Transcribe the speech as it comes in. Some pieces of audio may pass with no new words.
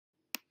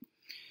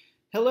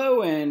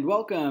Hello and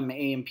welcome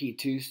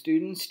AMP2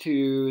 students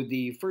to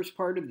the first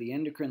part of the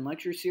Endocrine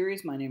lecture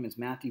series. My name is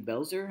Matthew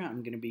Belzer.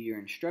 I'm going to be your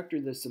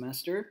instructor this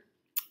semester.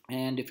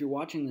 And if you're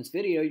watching this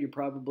video, you're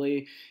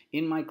probably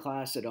in my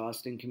class at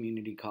Austin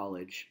Community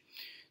College.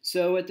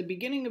 So at the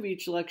beginning of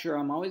each lecture,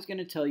 I'm always going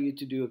to tell you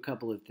to do a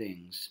couple of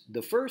things.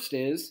 The first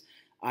is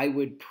I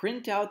would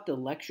print out the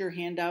lecture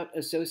handout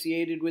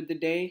associated with the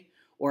day,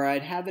 or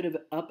I'd have it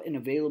up and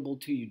available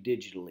to you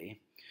digitally.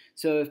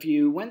 So if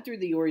you went through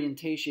the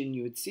orientation,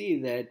 you would see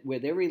that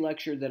with every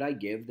lecture that I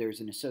give, there's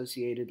an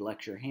associated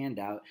lecture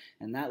handout,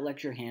 and that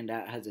lecture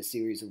handout has a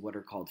series of what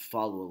are called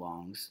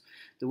follow-alongs.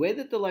 The way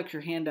that the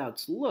lecture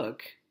handouts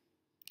look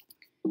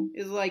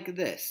is like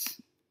this.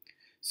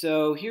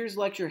 So here's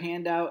lecture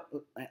handout,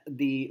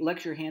 the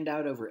lecture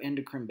handout over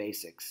endocrine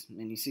basics.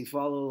 And you see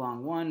follow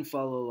along 1,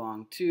 follow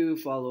along 2,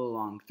 follow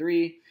along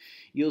 3.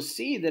 You'll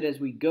see that as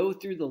we go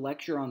through the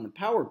lecture on the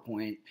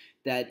PowerPoint,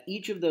 that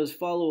each of those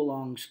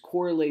follow-alongs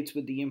correlates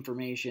with the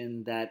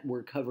information that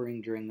we're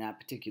covering during that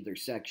particular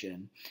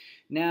section.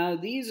 Now,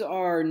 these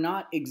are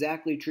not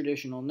exactly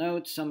traditional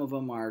notes. Some of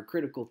them are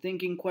critical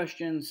thinking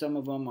questions. Some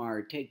of them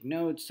are take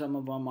notes. Some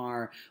of them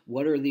are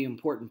what are the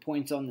important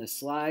points on this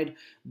slide.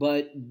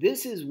 But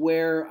this is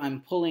where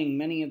I'm pulling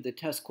many of the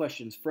test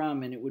questions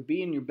from, and it would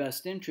be in your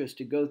best interest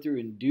to go through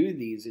and do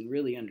these and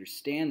really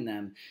understand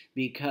them,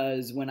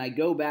 because when I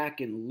go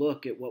back and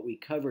look at what we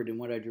covered and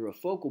what I drew a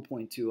focal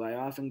point to, I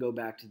often go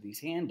back to these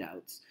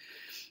handouts.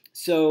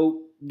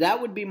 So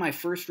that would be my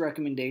first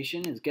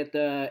recommendation, is get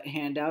the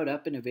handout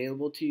up and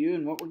available to you.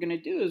 And what we're going to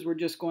do is we're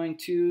just going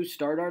to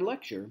start our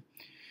lecture.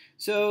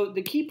 So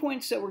the key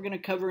points that we're going to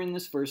cover in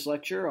this first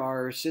lecture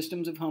are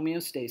systems of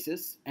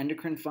homeostasis,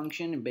 endocrine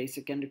function, and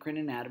basic endocrine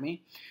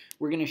anatomy.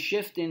 We're going to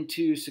shift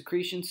into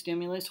secretion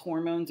stimulus,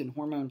 hormones, and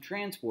hormone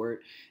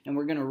transport, and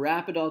we're going to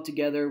wrap it all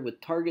together with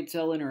target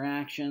cell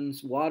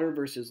interactions, water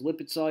versus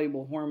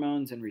lipid-soluble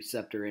hormones, and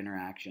receptor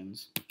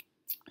interactions.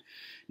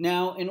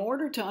 Now, in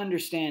order to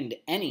understand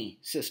any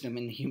system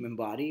in the human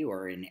body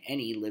or in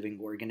any living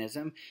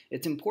organism,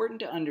 it's important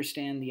to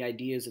understand the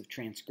ideas of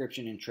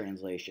transcription and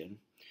translation.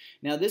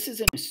 Now, this is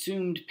an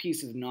assumed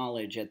piece of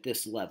knowledge at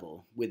this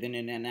level within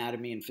an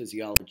Anatomy and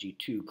Physiology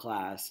 2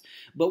 class,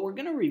 but we're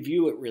going to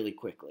review it really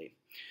quickly.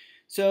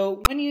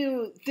 So when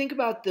you think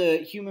about the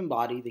human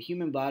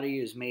body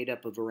is made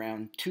up of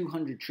around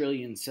 200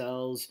 trillion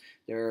cells.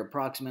 There are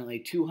approximately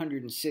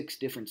 206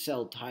 different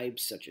cell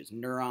types, such as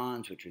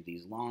neurons, which are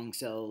these long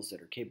cells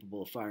that are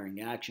capable of firing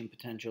action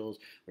potentials,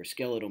 or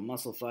skeletal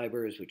muscle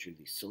fibers, which are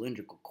these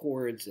cylindrical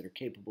cords that are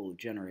capable of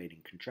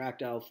generating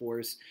contractile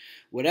force,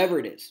 whatever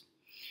it is.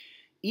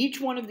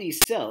 Each one of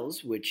these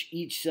cells, which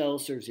each cell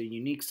serves a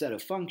unique set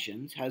of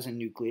functions, has a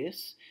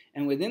nucleus,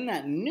 and within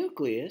that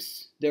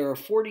nucleus, there are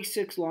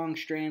 46 long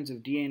strands of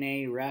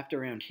DNA wrapped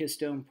around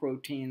histone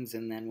proteins,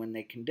 and then when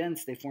they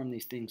condense, they form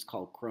these things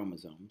called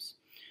chromosomes.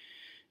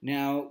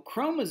 Now,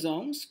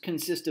 chromosomes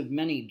consist of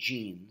many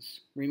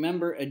genes.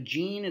 Remember, a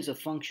gene is a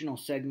functional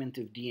segment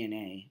of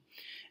DNA.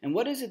 And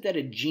what is it that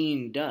a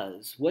gene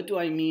does? What do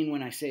I mean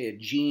when I say a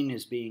gene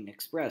is being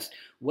expressed?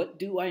 What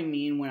do I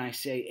mean when I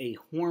say a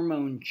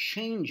hormone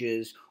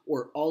changes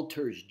or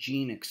alters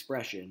gene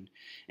expression?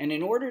 And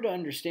in order to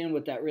understand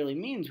what that really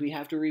means, we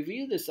have to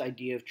review this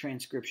idea of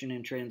transcription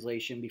and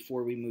translation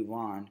before we move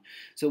on.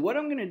 So what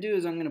I'm going to do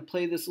is I'm going to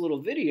play this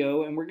little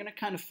video, and we're going to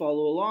kind of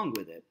follow along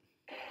with it.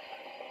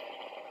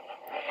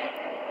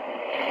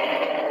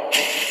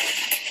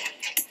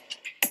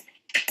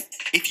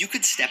 If you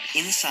could step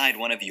inside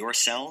one of your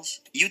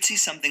cells, you'd see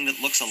something that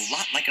looks a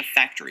lot like a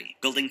factory,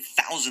 building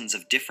thousands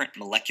of different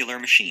molecular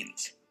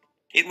machines.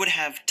 It would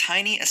have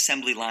tiny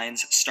assembly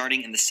lines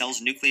starting in the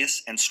cell's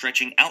nucleus and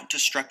stretching out to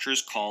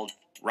structures called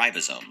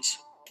ribosomes.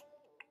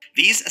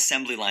 These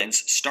assembly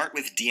lines start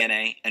with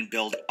DNA and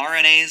build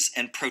RNAs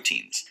and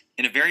proteins.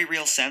 In a very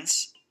real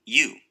sense,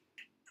 you.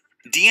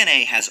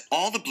 DNA has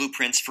all the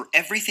blueprints for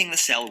everything the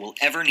cell will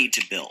ever need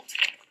to build.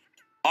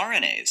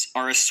 RNAs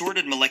are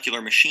assorted molecular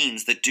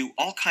machines that do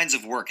all kinds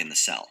of work in the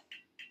cell.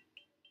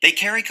 They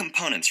carry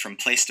components from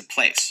place to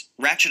place,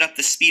 ratchet up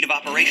the speed of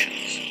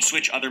operations,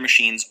 switch other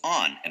machines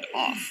on and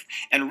off,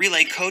 and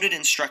relay coded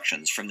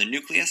instructions from the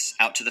nucleus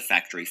out to the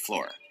factory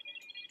floor.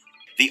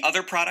 The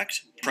other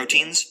product,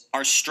 proteins,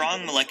 are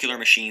strong molecular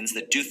machines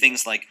that do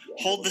things like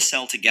hold the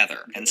cell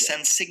together and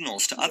send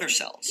signals to other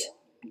cells.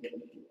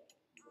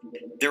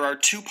 There are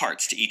two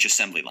parts to each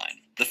assembly line.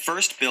 The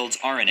first builds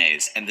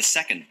RNAs and the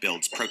second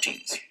builds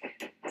proteins.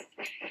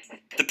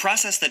 The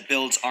process that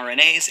builds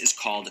RNAs is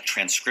called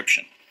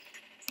transcription.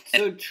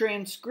 So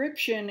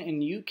transcription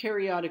in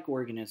eukaryotic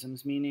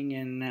organisms, meaning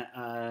in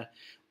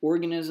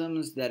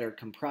organisms that are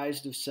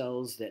comprised of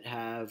cells that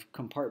have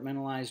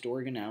compartmentalized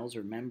organelles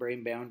or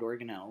membrane-bound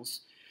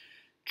organelles,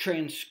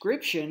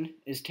 transcription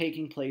is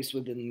taking place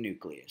within the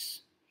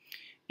nucleus.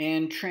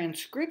 And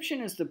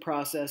transcription is the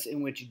process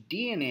in which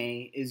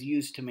DNA is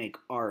used to make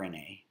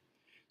RNA.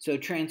 So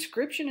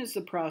transcription is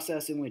the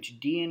process in which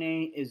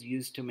DNA is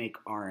used to make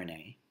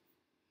RNA.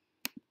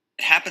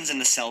 It happens in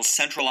the cell's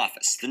central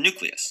office, the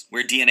nucleus,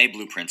 where DNA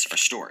blueprints are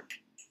stored.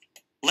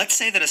 Let's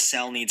say that a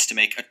cell needs to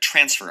make a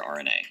transfer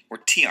RNA, or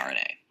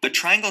tRNA, a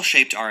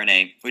triangle-shaped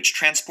RNA which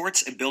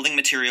transports a building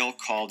material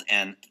called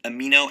an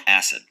amino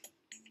acid.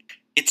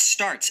 It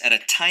starts at a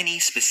tiny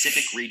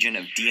specific region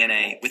of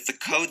DNA with the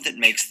code that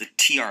makes the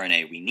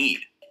tRNA we need.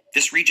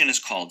 This region is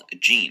called a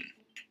gene.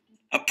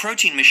 A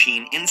protein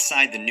machine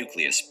inside the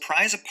nucleus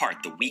pries apart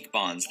the weak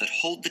bonds that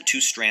hold the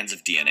two strands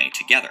of DNA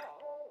together.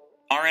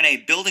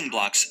 RNA building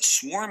blocks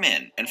swarm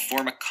in and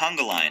form a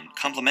conga line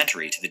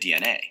complementary to the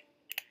DNA.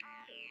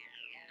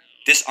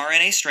 This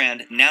RNA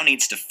strand now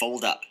needs to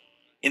fold up.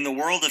 In the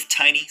world of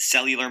tiny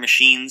cellular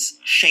machines,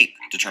 shape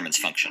determines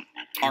function.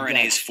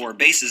 RNA's 4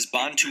 bases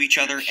bond to each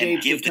other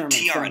and give the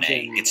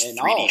tRNA its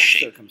 3D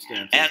shape.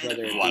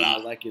 And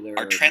voila,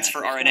 our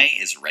transfer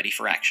RNA is ready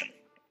for action.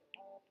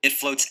 It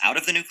floats out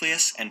of the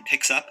nucleus and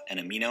picks up an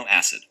amino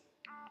acid.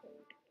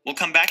 We'll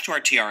come back to our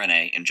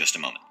tRNA in just a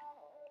moment.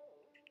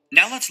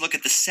 Now let's look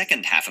at the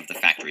second half of the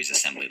factory's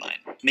assembly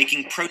line,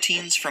 making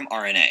proteins from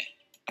RNA,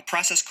 a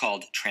process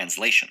called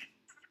translation.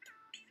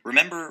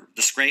 Remember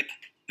the scrape?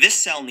 This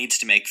cell needs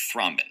to make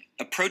thrombin,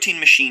 a protein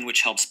machine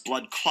which helps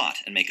blood clot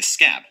and make a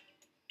scab.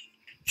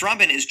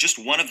 Thrombin is just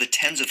one of the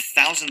tens of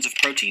thousands of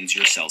proteins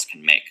your cells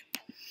can make.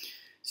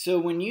 So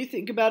when you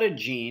think about a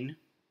gene,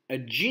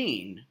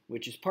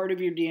 which is part of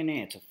your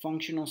DNA, it's a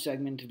functional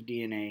segment of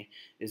DNA,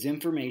 is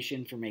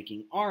information for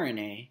making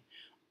RNA.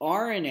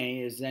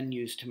 RNA is then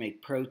used to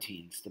make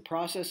proteins. The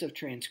process of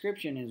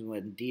transcription is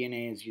when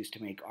DNA is used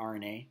to make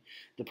RNA.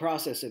 The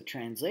process of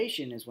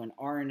translation is when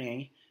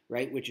RNA,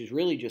 right, which is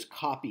really just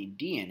copied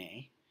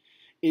DNA,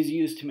 is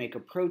used to make a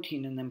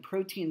protein, and then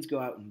proteins go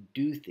out and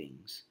do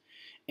things.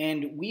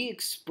 And we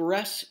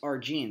express our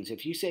genes.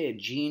 If you say a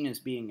gene is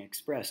being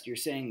expressed, you're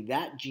saying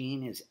that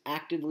gene is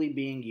actively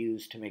being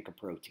used to make a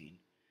protein.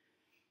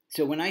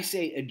 So when I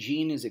say a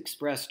gene is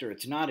expressed or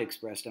it's not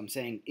expressed, I'm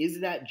saying,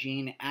 is that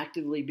gene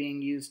actively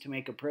being used to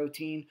make a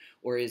protein,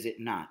 or is it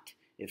not?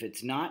 If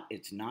it's not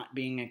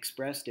being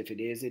expressed. If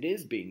it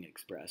is being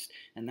expressed.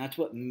 And that's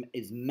what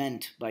is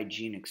meant by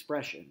gene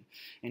expression.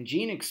 And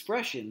gene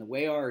expression, the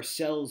way our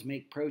cells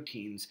make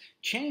proteins,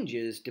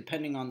 changes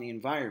depending on the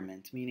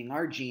environment, meaning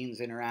our genes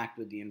interact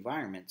with the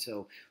environment.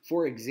 So,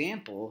 for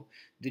example,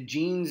 the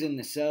genes in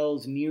the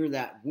cells near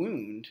that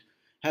wound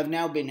have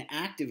now been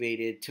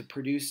activated to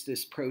produce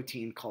this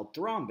protein called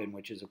thrombin,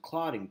 which is a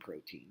clotting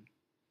protein.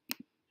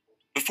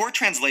 Before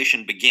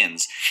translation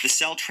begins, the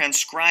cell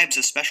transcribes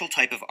a special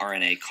type of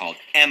RNA called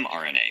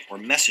mRNA, or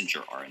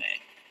messenger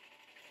RNA.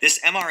 This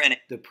mRNA...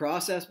 The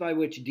process by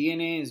which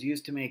DNA is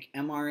used to make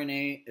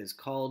mRNA is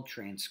called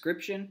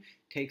transcription.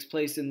 It takes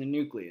place in the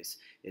nucleus.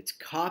 It's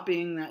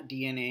copying that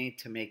DNA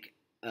to make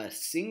a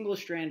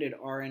single-stranded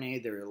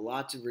RNA. There are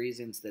lots of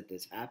reasons that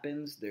this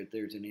happens.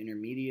 There's an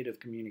intermediate of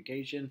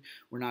communication.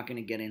 We're not going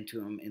to get into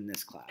them in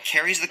this class.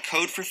 Carries the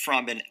code for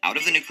thrombin out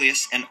of the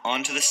nucleus and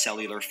onto the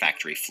cellular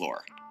factory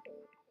floor.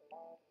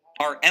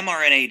 Our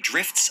mRNA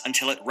drifts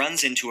until it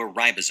runs into a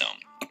ribosome,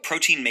 a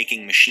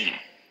protein-making machine.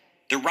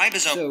 The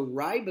ribosome... So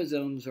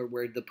ribosomes are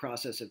where the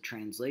process of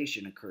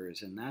translation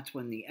occurs, and that's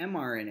when the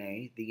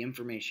mRNA, the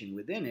information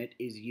within it,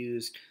 is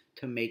used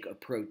to make a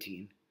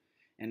protein.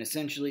 And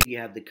essentially, you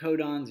have the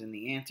codons and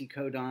the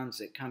anticodons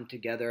that come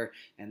together,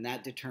 and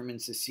that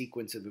determines the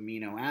sequence of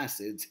amino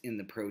acids in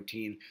the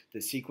protein.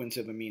 The sequence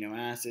of amino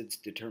acids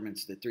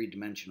determines the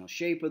three-dimensional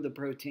shape of the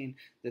protein.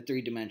 The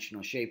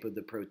three-dimensional shape of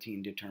the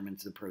protein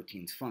determines the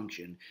protein's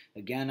function.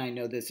 Again, I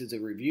know this is a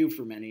review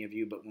for many of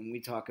you, but when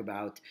we talk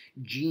about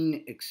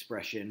gene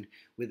expression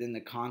within the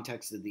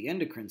context of the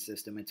endocrine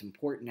system, it's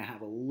important to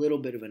have a little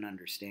bit of an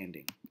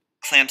understanding.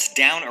 Clamps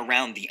down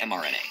around the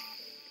mRNA.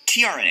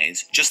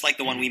 tRNAs, just like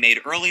the one we made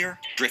earlier,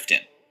 drift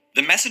in.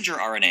 The messenger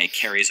RNA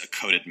carries a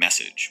coded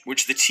message,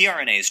 which the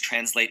tRNAs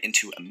translate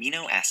into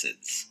amino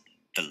acids,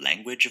 the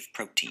language of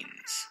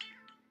proteins.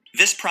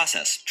 This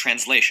process,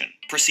 translation,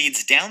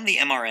 proceeds down the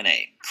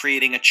mRNA,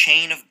 creating a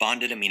chain of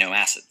bonded amino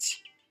acids.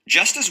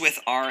 Just as with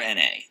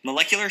RNA,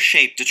 molecular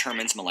shape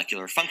determines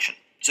molecular function,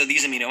 so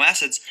these amino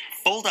acids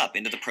fold up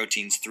into the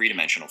protein's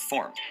three-dimensional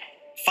form.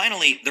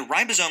 Finally, the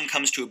ribosome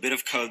comes to a bit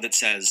of code that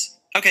says,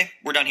 okay,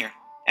 we're done here,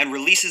 and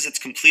releases its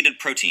completed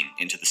protein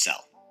into the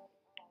cell.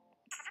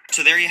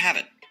 So there you have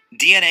it.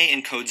 DNA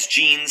encodes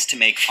genes to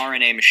make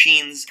RNA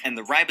machines, and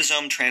the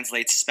ribosome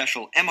translates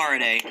special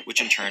mRNA,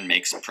 which in turn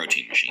makes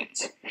protein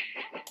machines.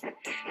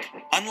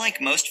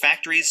 Unlike most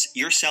factories,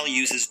 your cell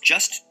uses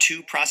just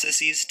 2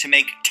 processes to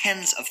make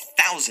tens of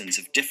thousands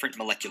of different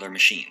molecular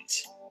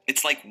machines.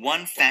 It's like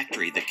one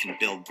factory that can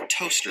build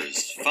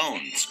toasters,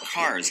 phones,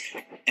 cars,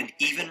 and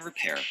even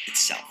repair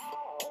itself.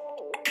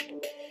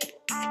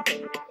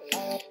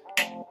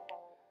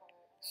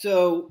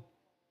 So,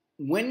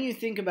 when you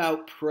think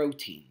about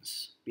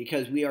proteins,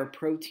 because we are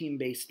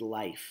protein-based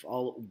life,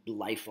 all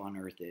life on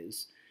Earth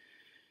is,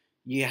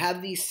 you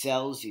have these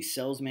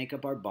cells make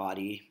up our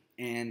body,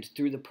 and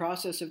through the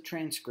process of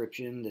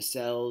transcription,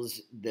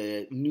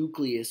 the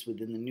nucleus,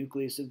 within the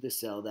nucleus of the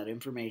cell, that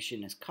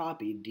information is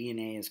copied,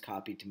 DNA is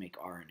copied to make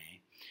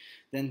RNA.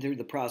 Then through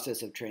the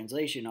process of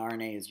translation,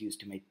 RNA is used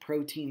to make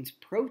proteins.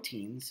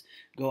 Proteins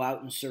go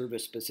out and serve a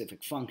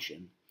specific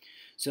function.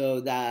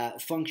 So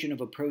that function of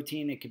a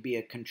protein, it could be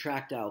a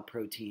contractile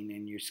protein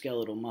in your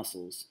skeletal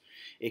muscles.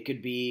 It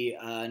could be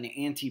an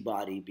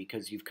antibody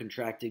because you've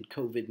contracted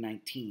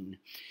COVID-19.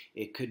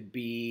 It could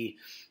be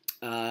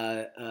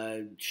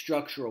a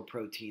structural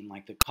protein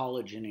like the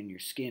collagen in your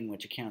skin,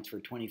 which accounts for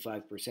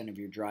 25% of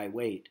your dry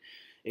weight.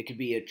 It could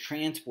be a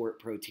transport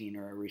protein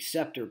or a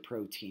receptor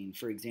protein,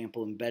 for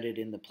example, embedded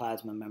in the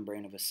plasma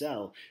membrane of a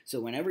cell.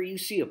 So whenever you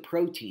see a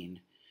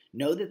protein,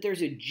 know that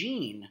there's a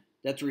gene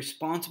that's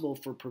responsible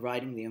for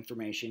providing the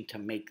information to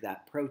make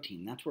that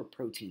protein. That's where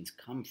proteins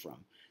come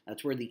from.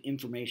 That's where the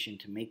information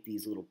to make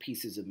these little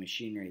pieces of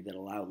machinery that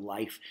allow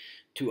life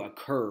to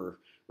occur,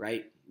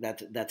 right?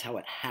 That's how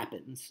it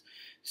happens.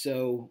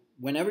 So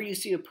whenever you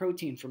see a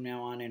protein from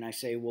now on and I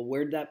say, well,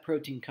 where did that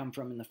protein come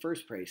from in the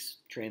first place?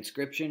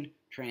 Transcription,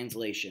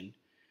 translation.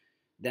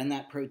 Then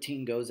that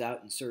protein goes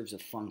out and serves a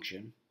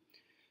function.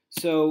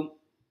 So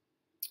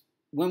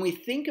when we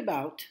think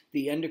about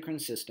the endocrine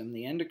system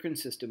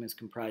is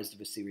comprised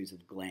of a series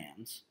of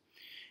glands.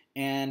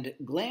 And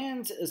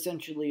glands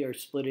essentially are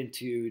split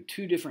into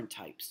two different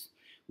types.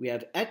 We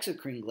have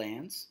exocrine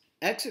glands.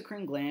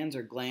 Exocrine glands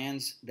are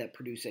glands that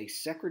produce a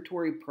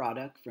secretory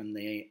product from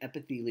the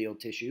epithelial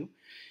tissue.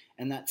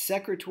 And that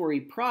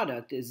secretory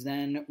product is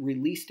then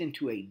released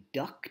into a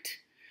duct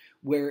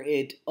where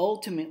it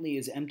ultimately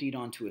is emptied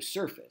onto a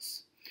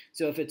surface.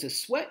 So if it's a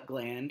sweat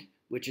gland,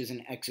 which is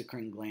an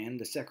exocrine gland,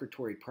 the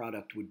secretory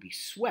product would be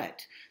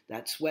sweat.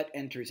 That sweat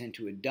enters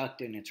into a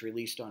duct and it's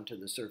released onto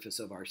the surface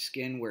of our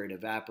skin where it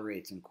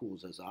evaporates and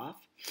cools us off.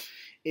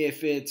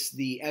 If it's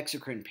the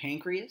exocrine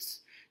pancreas,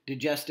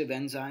 digestive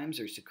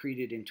enzymes are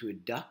secreted into a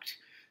duct.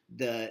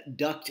 The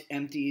duct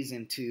empties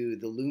into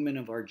the lumen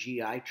of our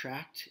GI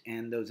tract,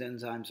 and those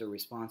enzymes are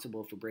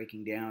responsible for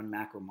breaking down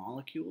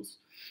macromolecules.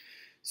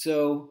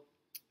 So,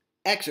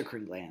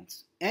 exocrine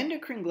glands.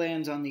 Endocrine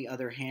glands, on the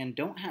other hand,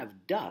 don't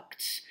have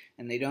ducts,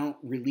 and they don't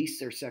release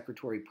their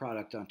secretory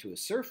product onto a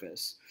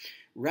surface.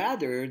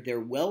 Rather, they're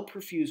well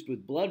perfused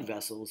with blood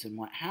vessels, and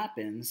what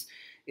happens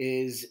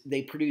is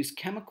they produce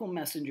chemical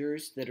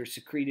messengers that are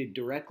secreted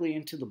directly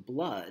into the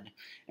blood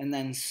and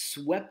then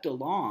swept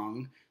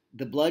along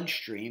the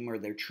bloodstream, or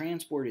they're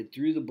transported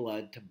through the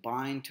blood to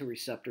bind to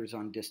receptors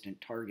on distant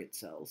target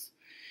cells.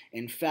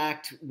 In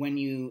fact, when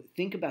you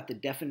think about the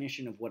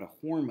definition of what a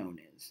hormone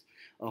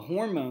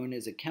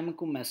is a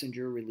chemical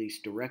messenger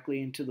released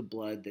directly into the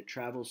blood that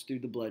travels through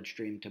the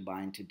bloodstream to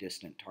bind to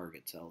distant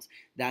target cells.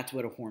 That's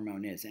what a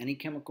hormone is. Any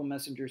chemical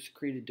messenger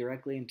secreted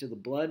directly into the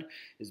blood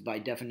is by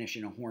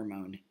definition a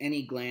hormone.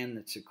 Any gland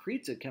that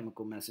secretes a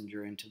chemical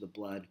messenger into the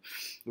blood,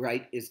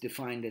 right, is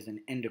defined as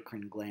an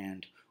endocrine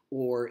gland.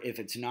 Or if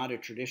it's not a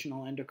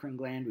traditional endocrine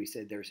gland, we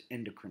say there's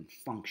endocrine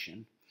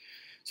function.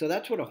 So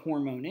that's what a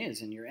hormone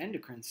is, and your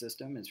endocrine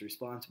system is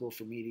responsible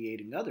for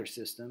mediating other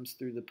systems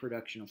through the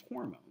production of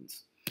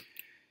hormones.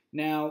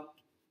 Now,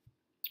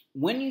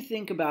 when you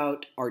think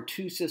about our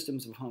two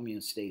systems of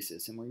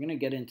homeostasis, and we're going to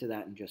get into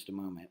that in just a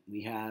moment,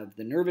 we have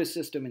the nervous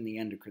system and the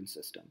endocrine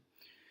system.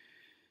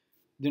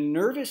 The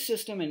nervous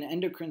system and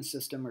endocrine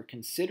system are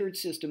considered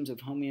systems of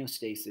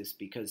homeostasis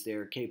because they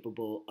are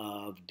capable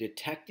of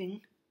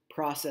detecting,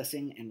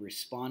 processing, and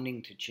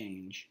responding to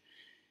change.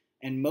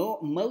 And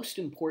most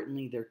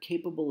importantly, they're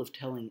capable of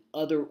telling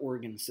other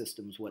organ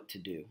systems what to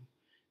do.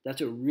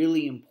 That's a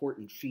really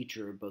important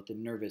feature of both the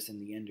nervous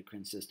and the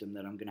endocrine system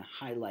that I'm going to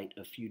highlight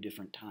a few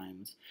different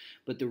times.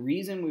 But the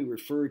reason we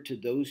refer to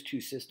those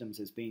two systems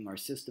as being our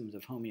systems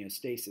of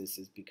homeostasis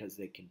is because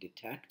they can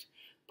detect,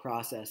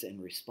 process,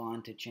 and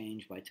respond to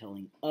change by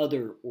telling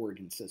other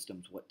organ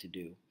systems what to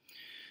do.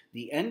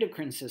 The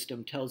endocrine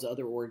system tells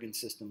other organ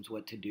systems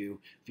what to do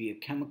via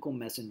chemical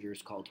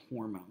messengers called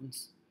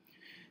hormones.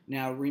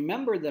 Now,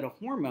 remember that a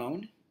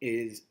hormone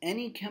is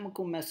any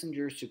chemical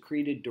messenger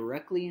secreted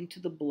directly into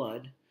the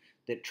blood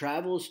that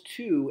travels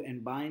to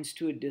and binds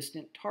to a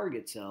distant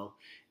target cell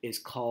is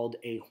called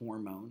a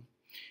hormone.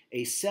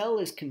 A cell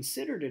is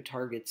considered a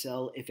target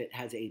cell if it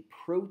has a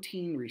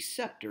protein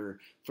receptor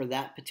for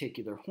that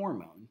particular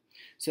hormone.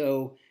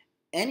 So,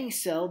 any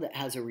cell that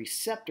has a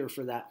receptor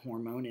for that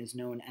hormone is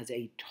known as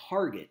a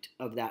target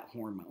of that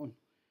hormone,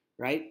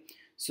 right?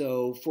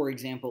 So, for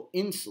example,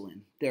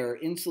 insulin. There are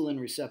insulin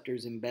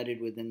receptors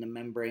embedded within the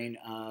membrane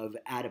of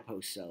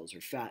adipose cells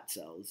or fat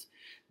cells.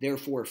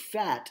 Therefore,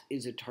 fat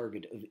is a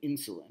target of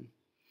insulin.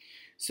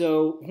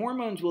 So,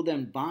 hormones will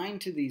then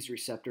bind to these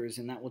receptors,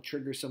 and that will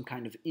trigger some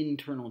kind of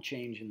internal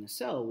change in the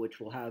cell, which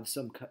will have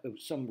some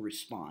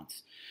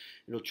response.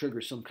 It'll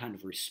trigger some kind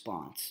of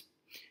response.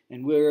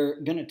 And we're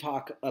going to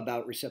talk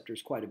about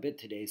receptors quite a bit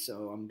today,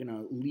 so I'm going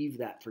to leave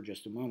that for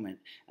just a moment.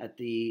 At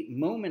the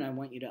moment, I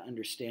want you to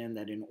understand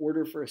that in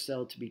order for a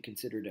cell to be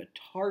considered a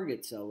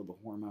target cell of a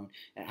hormone,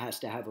 it has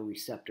to have a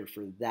receptor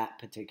for that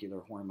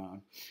particular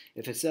hormone.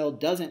 If a cell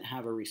doesn't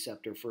have a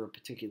receptor for a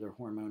particular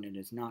hormone, it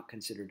is not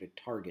considered a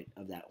target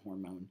of that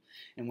hormone.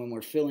 And when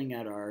we're filling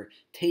out our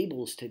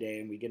tables today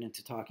and we get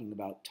into talking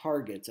about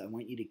targets, I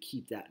want you to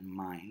keep that in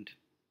mind.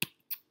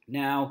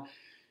 Now,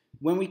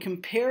 when we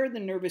compare the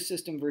nervous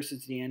system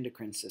versus the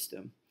endocrine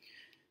system,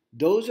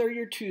 those are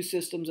your two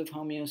systems of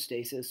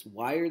homeostasis.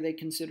 Why are they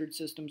considered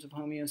systems of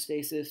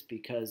homeostasis?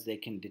 Because they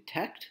can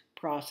detect,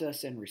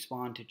 process, and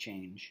respond to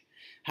change.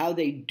 How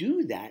they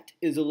do that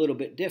is a little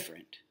bit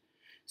different.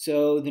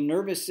 So the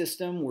nervous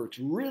system works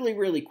really,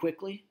 really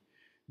quickly.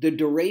 The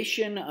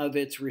duration of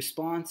its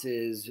response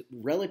is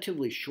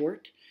relatively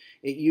short.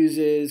 It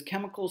uses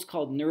chemicals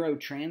called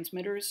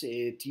neurotransmitters.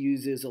 It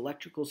uses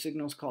electrical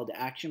signals called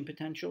action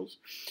potentials.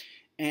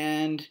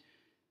 And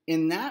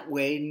in that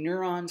way,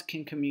 neurons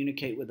can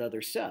communicate with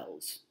other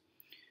cells.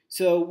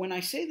 So when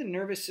I say the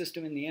nervous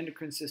system and the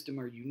endocrine system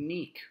are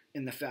unique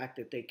in the fact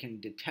that they can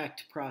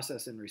detect,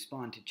 process, and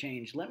respond to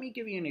change, let me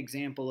give you an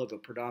example of a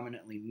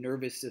predominantly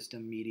nervous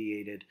system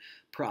mediated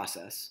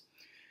process.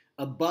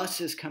 A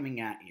bus is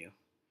coming at you.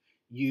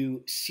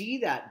 You see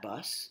that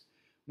bus.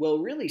 Well,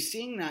 really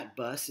seeing that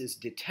bus is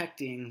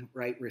detecting,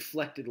 right,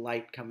 reflected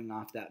light coming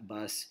off that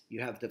bus. You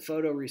have the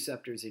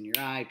photoreceptors in your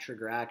eye,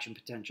 trigger action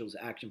potentials.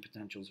 Action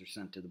potentials are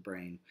sent to the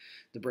brain.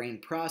 The brain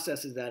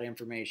processes that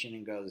information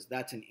and goes,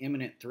 that's an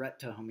imminent threat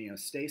to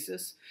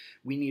homeostasis.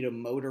 We need a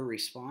motor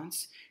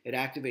response. It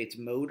activates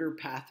motor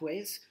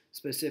pathways,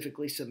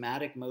 specifically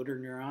somatic motor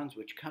neurons,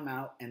 which come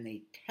out and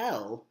they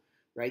tell,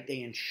 right,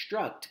 they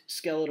instruct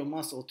skeletal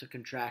muscle to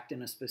contract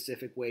in a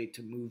specific way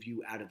to move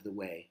you out of the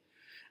way.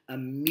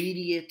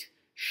 Immediate,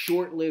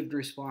 short-lived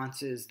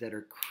responses that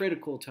are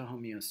critical to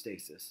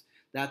homeostasis.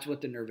 That's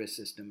what the nervous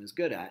system is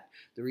good at.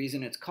 The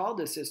reason it's called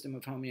a system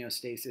of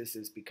homeostasis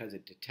is because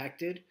it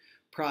detected,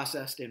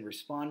 processed, and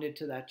responded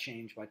to that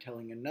change by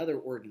telling another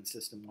organ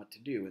system what to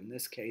do. In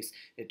this case,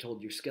 it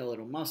told your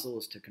skeletal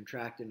muscles to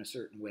contract in a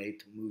certain way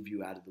to move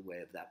you out of the way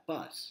of that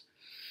bus.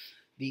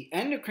 The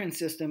endocrine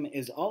system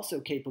is also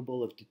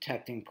capable of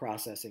detecting,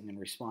 processing, and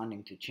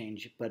responding to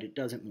change, but it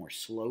does it more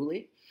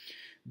slowly.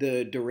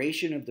 The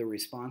duration of the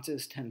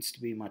responses tends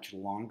to be much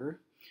longer.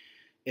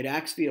 It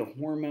acts via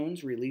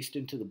hormones released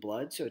into the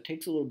blood, so it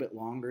takes a little bit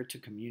longer to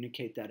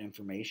communicate that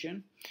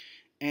information.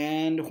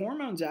 And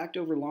hormones act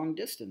over long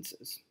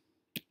distances.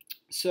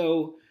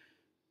 So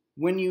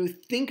when you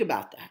think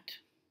about that,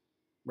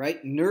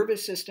 right,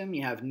 nervous system,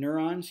 you have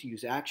neurons,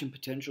 use action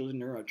potentials,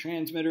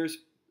 neurotransmitters,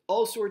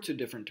 all sorts of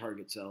different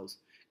target cells.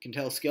 Can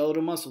tell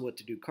skeletal muscle what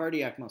to do,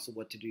 cardiac muscle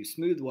what to do,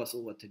 smooth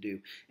muscle what to do,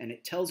 and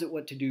it tells it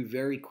what to do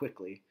very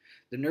quickly.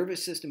 The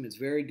nervous system is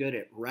very good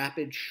at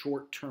rapid,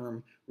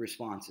 short-term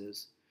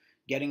responses,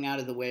 getting out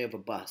of the way of a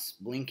bus,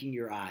 blinking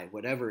your eye,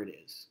 whatever it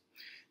is.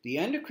 The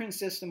endocrine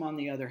system, on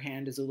the other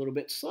hand, is a little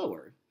bit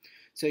slower.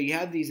 So you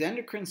have these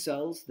endocrine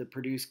cells that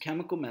produce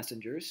chemical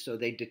messengers, so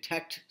they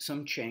detect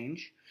some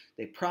change,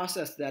 they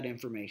process that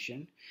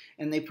information,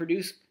 and they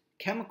produce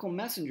chemical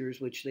messengers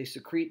which they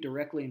secrete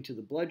directly into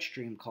the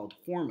bloodstream called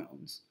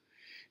hormones.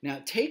 Now,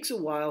 it takes a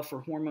while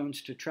for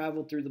hormones to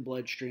travel through the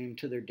bloodstream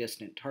to their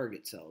distant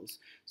target cells.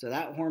 So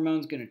that hormone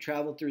is going to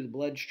travel through the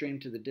bloodstream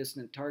to the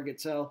distant target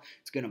cell.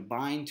 It's going to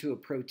bind to a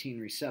protein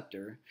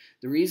receptor.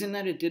 The reason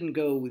that it didn't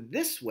go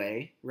this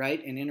way,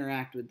 right, and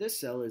interact with this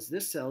cell is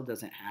this cell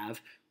doesn't have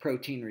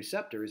protein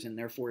receptors and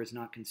therefore is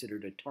not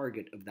considered a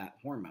target of that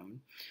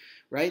hormone,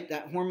 right?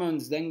 That hormone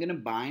is then going to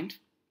bind.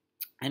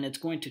 And it's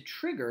going to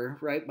trigger,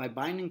 right, by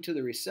binding to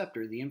the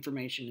receptor, the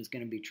information is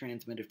going to be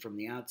transmitted from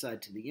the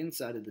outside to the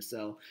inside of the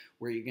cell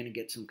where you're going to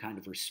get some kind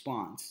of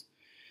response.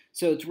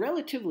 So it's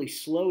relatively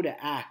slow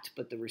to act,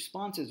 but the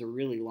responses are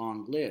really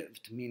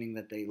long-lived, meaning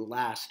that they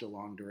last a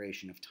long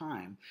duration of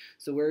time.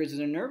 So whereas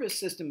the nervous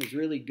system is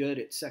really good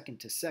at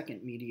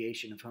second-to-second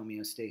mediation of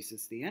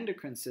homeostasis, the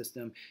endocrine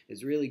system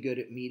is really good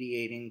at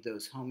mediating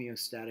those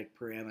homeostatic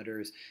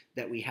parameters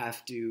that we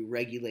have to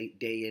regulate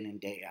day in and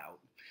day out.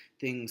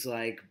 Things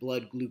like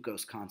blood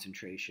glucose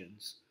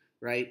concentrations,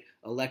 right?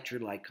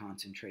 Electrolyte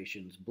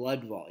concentrations,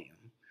 blood volume.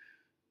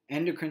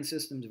 Endocrine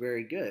system's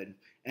very good.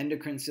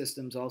 Endocrine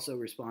system's also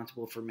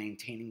responsible for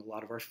maintaining a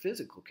lot of our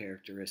physical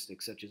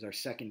characteristics, such as our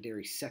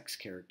secondary sex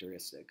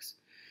characteristics.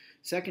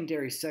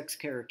 Secondary sex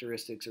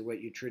characteristics are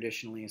what you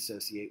traditionally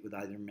associate with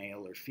either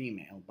male or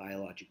female,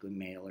 biologically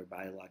male or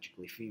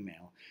biologically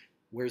female.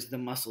 Where's the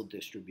muscle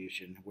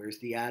distribution? Where's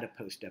the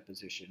adipose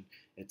deposition,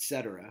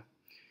 etc.?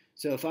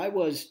 So if I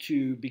was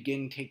to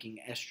begin taking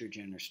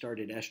estrogen or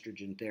started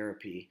estrogen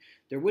therapy,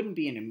 there wouldn't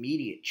be an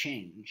immediate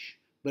change,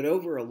 but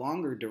over a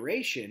longer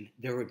duration,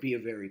 there would be a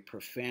very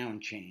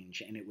profound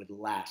change and it would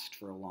last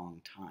for a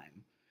long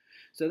time.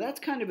 So that's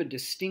kind of a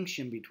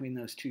distinction between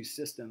those two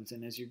systems,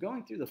 and as you're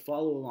going through the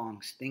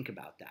follow-alongs, think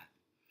about that.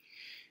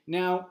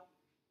 Now,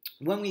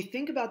 when we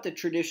think about the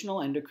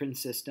traditional endocrine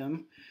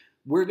system,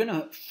 we're going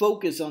to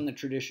focus on the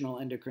traditional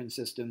endocrine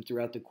system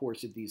throughout the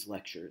course of these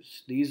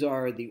lectures. These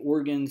are the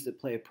organs that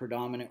play a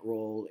predominant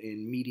role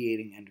in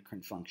mediating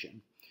endocrine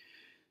function.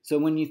 So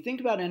when you think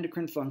about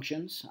endocrine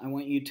functions, I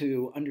want you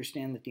to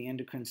understand that the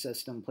endocrine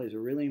system plays a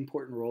really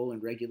important role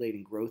in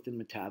regulating growth and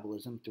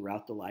metabolism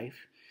throughout the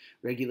life,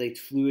 regulates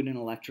fluid and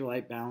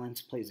electrolyte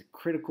balance, plays a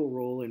critical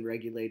role in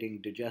regulating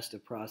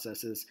digestive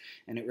processes,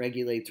 and it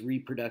regulates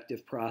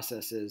reproductive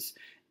processes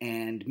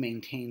and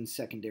maintains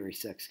secondary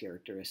sex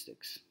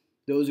characteristics.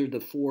 Those are the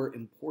 4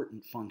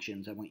 important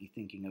functions I want you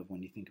thinking of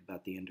when you think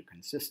about the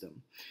endocrine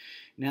system.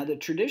 Now, the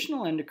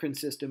traditional endocrine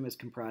system is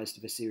comprised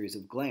of a series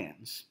of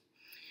glands.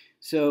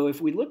 So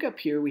if we look up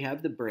here, we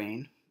have the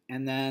brain,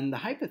 and then the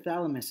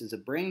hypothalamus is a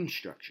brain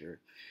structure.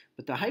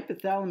 But the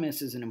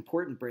hypothalamus is an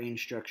important brain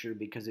structure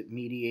because it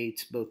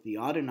mediates both the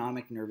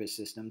autonomic nervous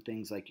system,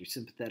 things like your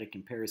sympathetic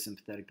and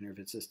parasympathetic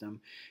nervous system.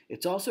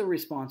 It's also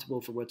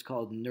responsible for what's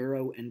called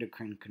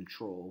neuroendocrine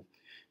control,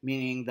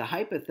 meaning the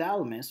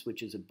hypothalamus,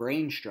 which is a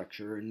brain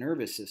structure or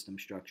nervous system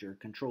structure,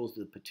 controls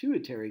the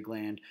pituitary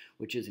gland,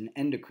 which is an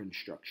endocrine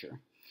structure,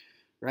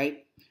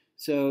 right?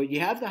 So you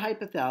have the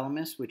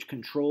hypothalamus, which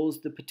controls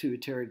the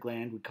pituitary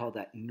gland. We call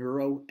that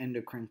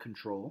neuroendocrine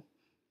control.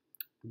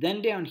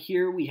 Then down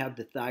here we have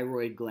the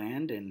thyroid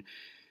gland, and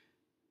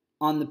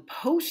on the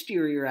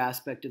posterior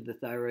aspect of the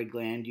thyroid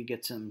gland, you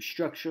get some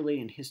structurally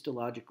and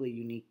histologically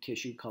unique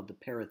tissue called the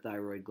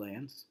parathyroid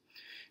glands.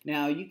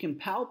 Now, you can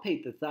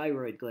palpate the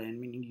thyroid gland,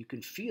 meaning you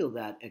can feel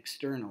that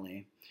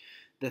externally.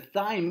 The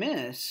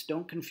thymus,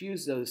 don't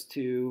confuse those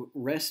two,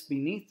 rests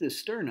beneath the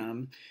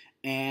sternum,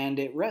 and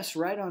it rests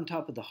right on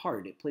top of the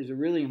heart. It plays a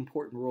really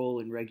important role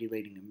in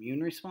regulating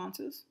immune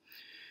responses.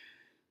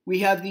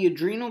 We have the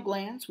adrenal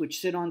glands, which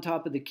sit on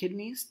top of the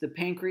kidneys, the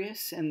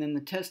pancreas, and then the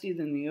testes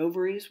and the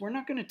ovaries. We're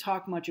not going to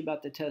talk much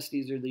about the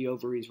testes or the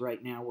ovaries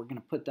right now. We're going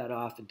to put that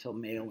off until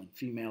male and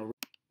female.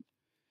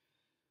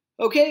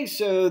 Okay,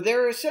 so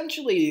there are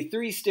essentially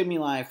 3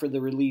 stimuli for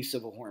the release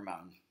of a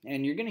hormone.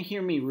 And you're going to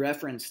hear me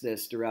reference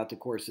this throughout the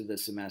course of the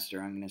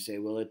semester. I'm going to say,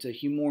 well, it's a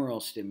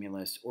humoral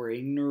stimulus, or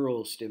a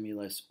neural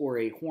stimulus, or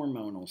a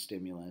hormonal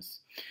stimulus.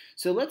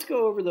 So let's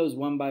go over those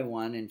one by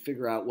one and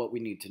figure out what we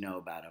need to know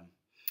about them.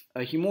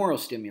 A humoral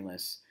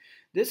stimulus.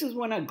 This is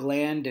when a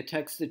gland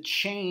detects the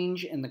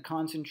change in the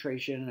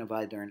concentration of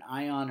either an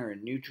ion or a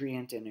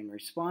nutrient, and in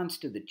response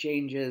to the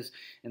changes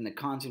in the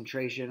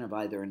concentration of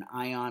either an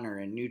ion or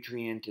a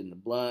nutrient in the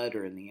blood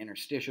or in the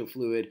interstitial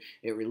fluid,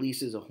 it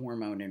releases a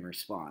hormone in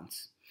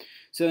response.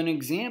 So an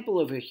example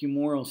of a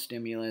humoral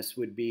stimulus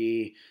would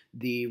be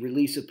the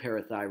release of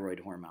parathyroid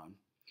hormone.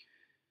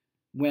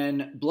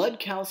 When blood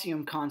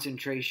calcium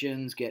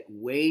concentrations get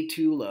way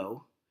too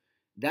low,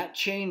 that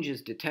change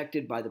is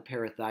detected by the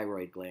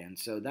parathyroid gland.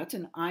 So that's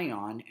an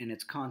ion and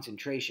its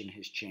concentration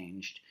has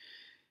changed.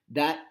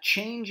 That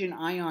change in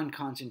ion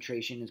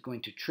concentration is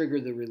going to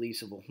trigger the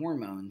release of a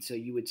hormone. So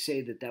you would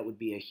say that that would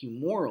be a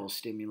humoral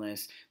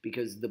stimulus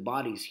because the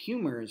body's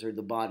humors are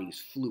the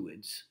body's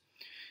fluids.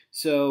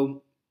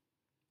 So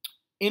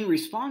in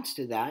response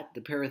to that,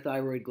 the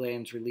parathyroid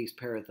glands release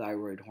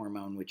parathyroid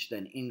hormone, which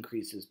then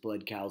increases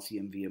blood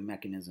calcium via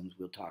mechanisms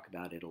we'll talk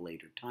about at a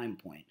later time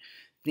point.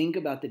 Think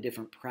about the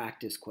different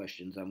practice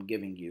questions I'm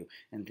giving you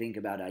and think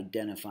about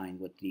identifying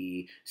what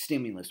the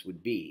stimulus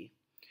would be.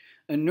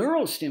 A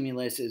neural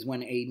stimulus is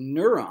when a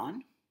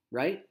neuron,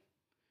 right?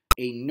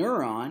 A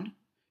neuron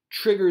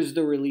triggers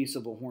the release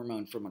of a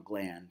hormone from a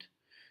gland.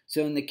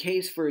 So in the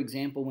case, for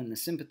example, when the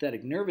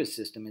sympathetic nervous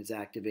system is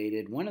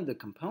activated, one of the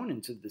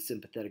components of the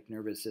sympathetic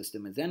nervous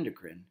system is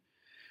endocrine.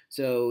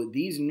 So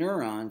these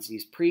neurons,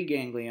 these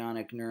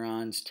preganglionic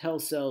neurons, tell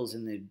cells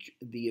in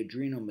the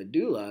adrenal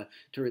medulla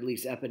to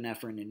release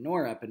epinephrine and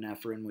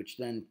norepinephrine, which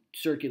then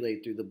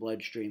circulate through the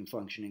bloodstream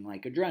functioning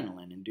like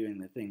adrenaline and doing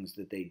the things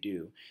that they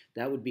do.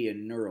 That would be a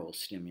neural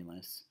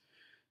stimulus.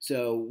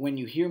 So when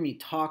you hear me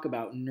talk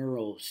about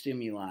neural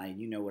stimuli,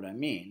 you know what I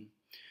mean.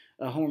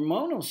 A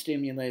hormonal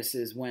stimulus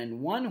is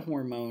when one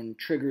hormone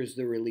triggers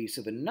the release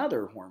of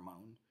another hormone.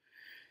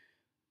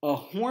 A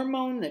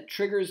hormone that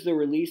triggers the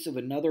release of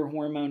another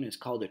hormone is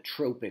called a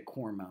tropic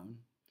hormone.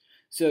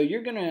 So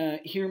you're going to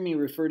hear me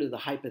refer to the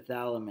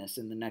hypothalamus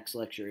in the next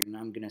lecture, and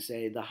I'm going to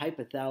say the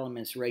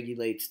hypothalamus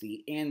regulates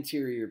the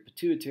anterior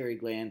pituitary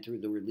gland through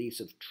the release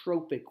of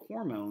tropic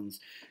hormones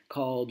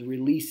called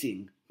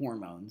releasing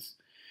hormones.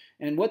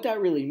 And what that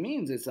really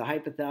means is the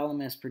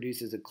hypothalamus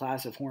produces a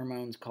class of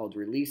hormones called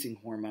releasing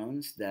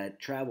hormones that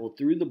travel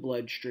through the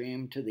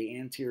bloodstream to the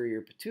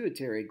anterior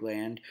pituitary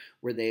gland,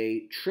 where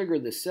they trigger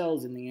the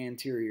cells in the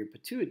anterior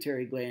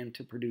pituitary gland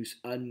to produce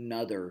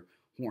another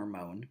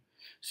hormone.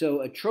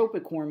 So a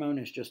tropic hormone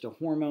is just a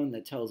hormone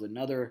that tells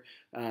another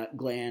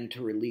gland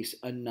to release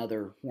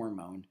another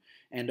hormone.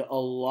 And a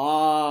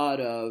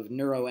lot of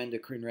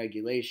neuroendocrine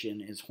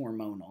regulation is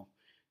hormonal.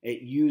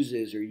 It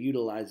uses or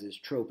utilizes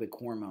tropic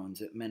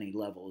hormones at many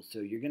levels. So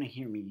you're going to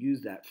hear me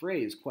use that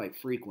phrase quite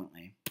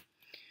frequently.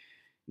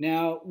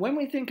 Now, when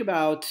we think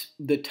about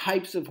the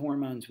types of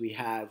hormones we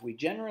have, we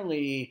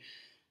generally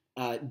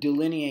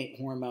delineate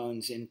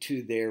hormones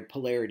into their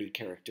polarity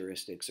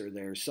characteristics or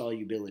their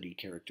solubility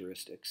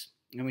characteristics.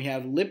 And we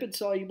have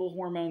lipid-soluble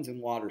hormones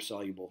and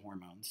water-soluble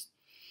hormones.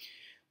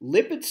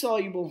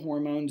 Lipid-soluble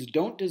hormones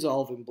don't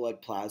dissolve in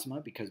blood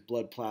plasma because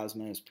blood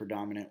plasma is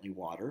predominantly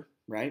water,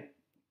 right?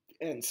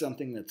 And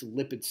something that's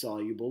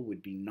lipid-soluble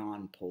would be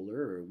nonpolar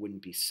or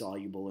wouldn't be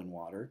soluble in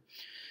water.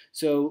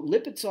 So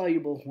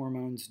lipid-soluble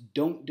hormones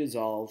don't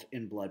dissolve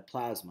in blood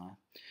plasma.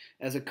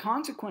 As a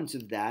consequence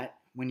of that,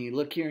 when you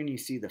look here and you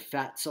see the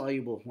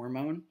fat-soluble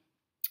hormone,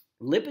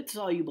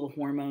 Lipid-soluble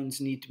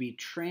hormones need to be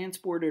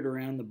transported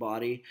around the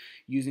body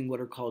using what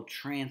are called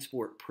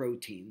transport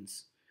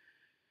proteins.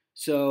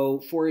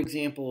 So, for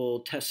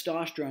example,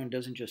 testosterone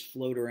doesn't just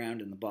float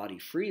around in the body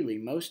freely.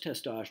 Most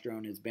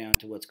testosterone is bound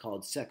to what's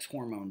called sex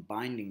hormone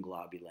binding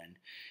globulin.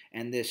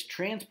 And this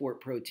transport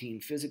protein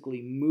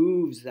physically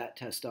moves that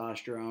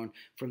testosterone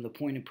from the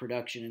point of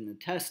production in the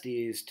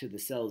testes to the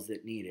cells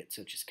that need it,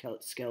 such as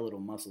skeletal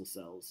muscle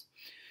cells.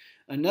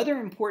 Another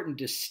important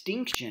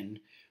distinction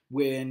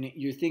when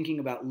you're thinking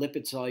about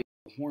lipid soluble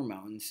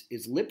hormones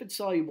is lipid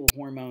soluble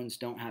hormones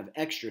don't have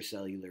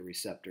extracellular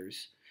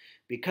receptors.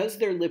 Because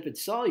they're lipid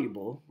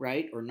soluble,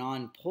 right, or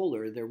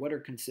nonpolar, they're what are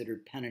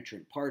considered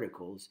penetrant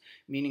particles,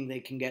 meaning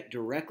they can get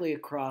directly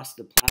across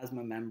the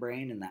plasma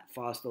membrane and that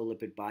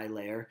phospholipid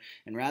bilayer,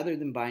 and rather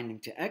than binding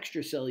to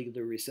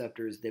extracellular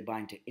receptors, they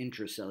bind to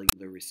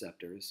intracellular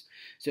receptors.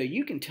 So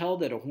you can tell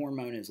that a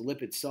hormone is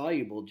lipid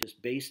soluble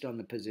just based on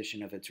the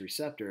position of its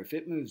receptor. If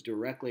it moves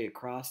directly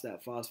across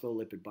that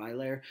phospholipid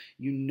bilayer,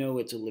 you know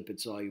it's a lipid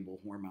soluble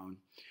hormone.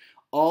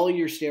 All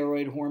your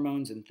steroid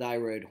hormones and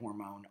thyroid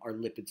hormone are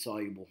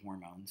lipid-soluble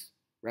hormones,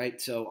 right?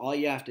 So all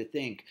you have to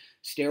think,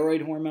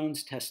 steroid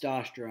hormones,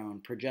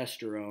 testosterone,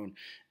 progesterone,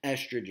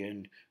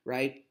 estrogen,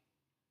 right?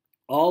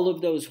 All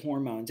of those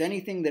hormones,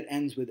 anything that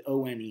ends with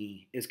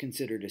ONE is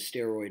considered a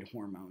steroid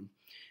hormone.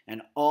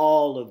 And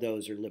all of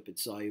those are lipid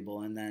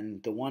soluble. And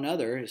then the one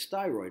other is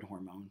thyroid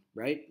hormone,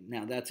 right?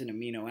 Now that's an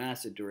amino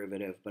acid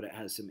derivative, but it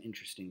has some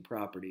interesting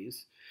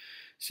properties.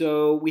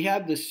 So we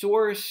have the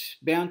source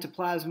bound to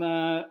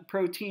plasma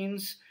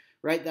proteins,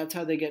 right? That's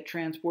how they get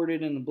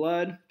transported in the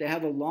blood. They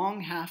have a long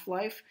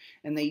half-life,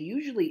 and they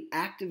usually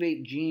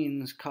activate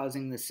genes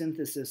causing the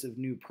synthesis of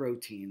new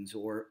proteins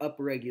or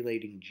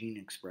upregulating gene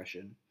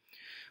expression.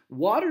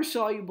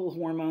 Water-soluble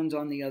hormones,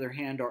 on the other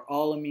hand, are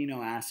all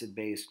amino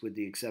acid-based with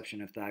the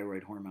exception of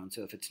thyroid hormone.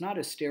 So if it's not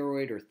a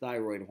steroid or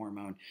thyroid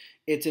hormone,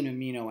 it's an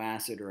amino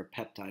acid or a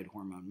peptide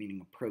hormone,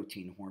 meaning a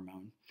protein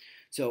hormone.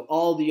 So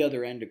all the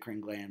other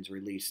endocrine glands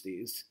release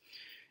these.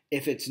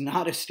 If it's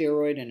not a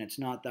steroid and it's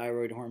not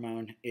thyroid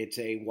hormone, it's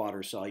a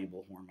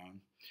water-soluble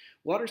hormone.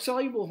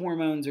 Water-soluble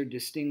hormones are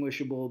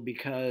distinguishable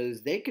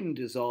because they can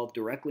dissolve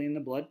directly in the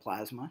blood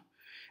plasma,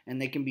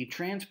 and they can be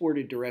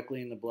transported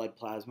directly in the blood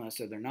plasma,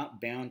 so they're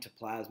not bound to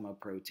plasma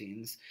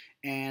proteins,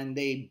 and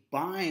they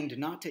bind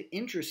not to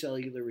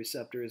intracellular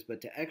receptors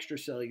but to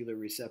extracellular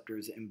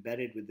receptors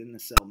embedded within the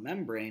cell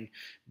membrane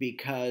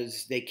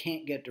because they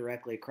can't get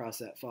directly across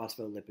that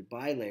phospholipid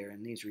bilayer,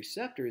 and these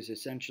receptors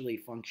essentially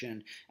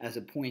function as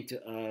a point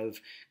of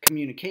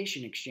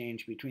communication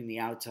exchange between the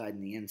outside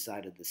and the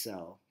inside of the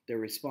cell. They're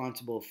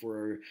responsible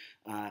for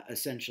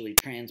essentially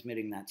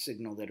transmitting that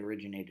signal that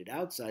originated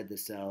outside the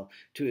cell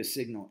to a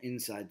signal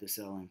inside the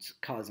cell and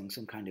causing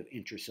some kind of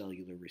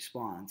intracellular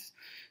response.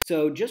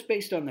 So just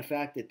based on the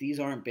fact that these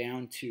aren't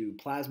bound to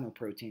plasma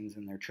proteins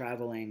and they're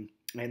traveling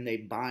and they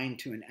bind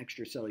to an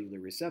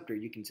extracellular receptor,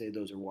 you can say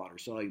those are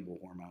water-soluble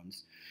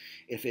hormones.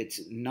 If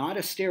it's not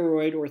a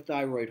steroid or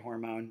thyroid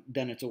hormone,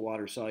 then it's a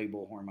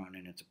water-soluble hormone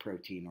and it's a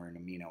protein or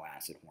an amino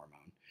acid hormone.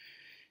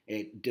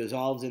 It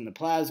dissolves in the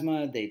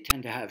plasma, they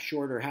tend to have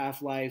shorter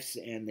half-lives,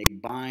 and they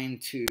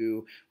bind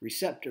to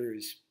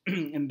receptors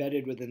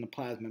embedded within the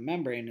plasma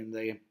membrane, and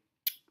the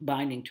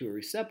binding to a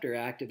receptor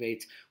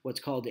activates what's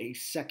called a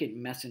second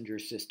messenger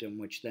system,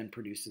 which then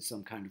produces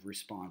some kind of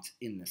response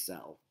in the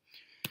cell.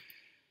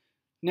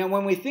 Now,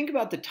 when we think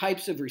about the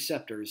types of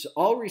receptors,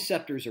 all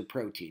receptors are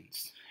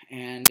proteins.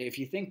 And if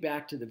you think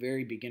back to the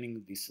very beginning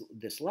of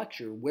this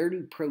lecture, where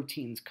do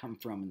proteins come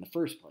from in the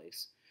first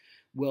place?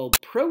 Well,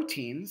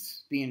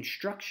 proteins, the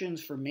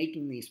instructions for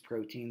making these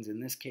proteins,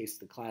 in this case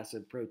the class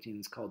of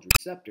proteins called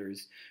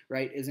receptors,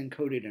 right, is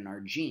encoded in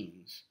our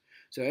genes.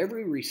 So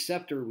every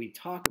receptor we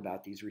talk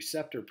about, these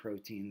receptor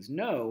proteins,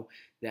 know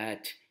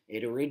that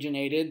it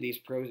originated, the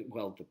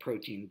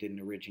protein didn't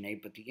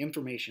originate, but the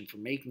information for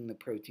making the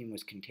protein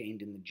was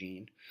contained in the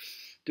gene.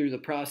 Through the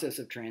process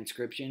of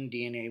transcription,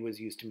 DNA was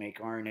used to make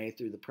RNA.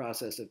 Through the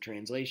process of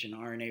translation,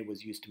 RNA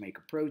was used to make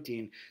a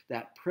protein.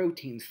 That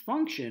protein's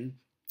function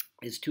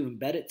is to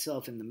embed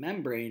itself in the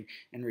membrane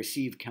and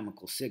receive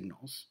chemical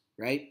signals,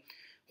 right?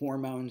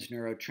 Hormones,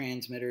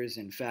 neurotransmitters.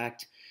 In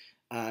fact,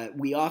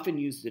 we often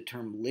use the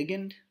term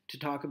ligand to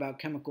talk about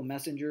chemical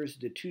messengers.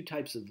 The two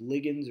types of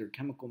ligands or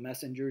chemical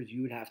messengers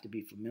you would have to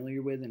be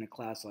familiar with in a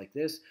class like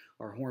this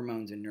are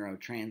hormones and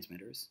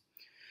neurotransmitters.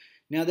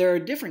 Now, there are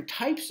different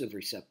types of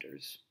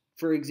receptors.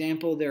 For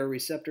example, there are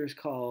receptors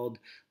called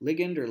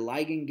ligand or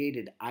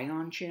ligand-gated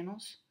ion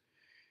channels.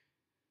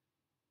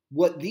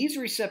 What these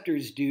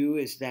receptors do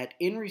is that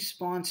in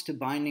response to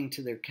binding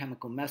to their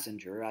chemical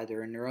messenger,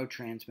 either a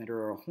neurotransmitter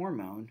or a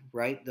hormone,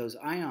 right, those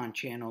ion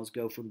channels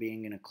go from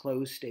being in a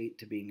closed state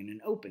to being in an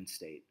open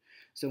state.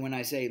 So when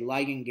I say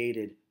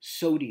ligand-gated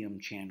sodium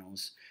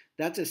channels,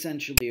 that's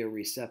essentially a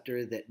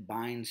receptor that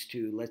binds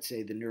to, let's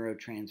say, the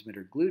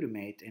neurotransmitter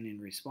glutamate, and in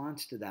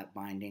response to that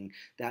binding,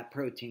 that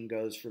protein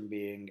goes from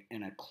being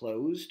in a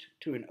closed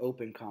to an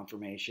open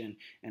conformation,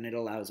 and it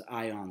allows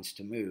ions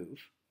to move.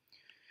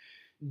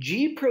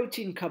 G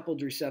protein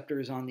coupled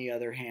receptors, on the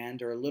other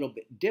hand, are a little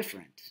bit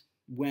different.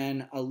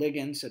 When a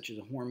ligand, such as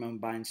a hormone,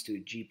 binds to a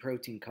G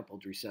protein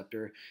coupled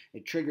receptor,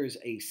 it triggers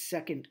a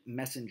second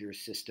messenger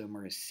system,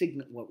 or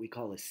what we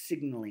call a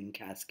signaling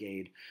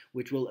cascade,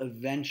 which will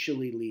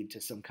eventually lead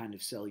to some kind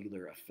of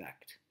cellular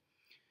effect.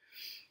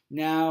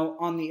 Now,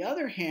 on the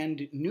other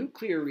hand,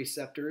 nuclear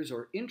receptors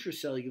or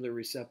intracellular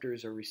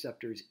receptors are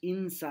receptors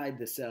inside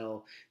the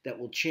cell that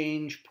will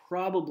change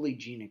probably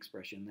gene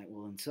expression, that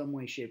will in some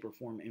way, shape, or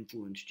form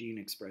influence gene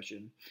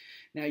expression.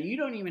 Now, you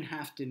don't even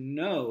have to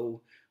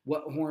know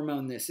what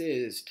hormone this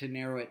is to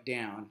narrow it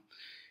down.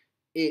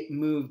 It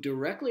moved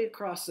directly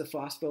across the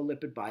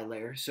phospholipid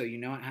bilayer, so you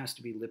know it has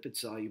to be lipid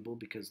soluble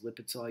because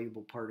lipid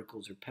soluble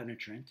particles are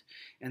penetrant.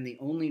 And the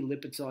only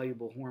lipid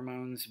soluble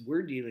hormones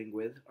we're dealing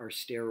with are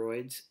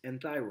steroids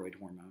and thyroid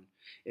hormone.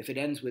 If it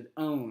ends with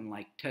 "-one",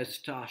 like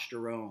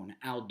testosterone,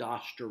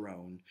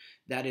 aldosterone,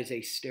 that is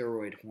a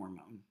steroid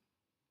hormone.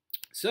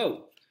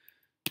 So,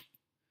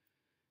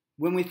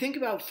 when we think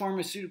about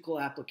pharmaceutical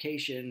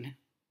application,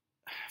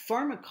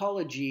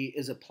 pharmacology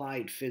is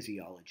applied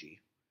physiology.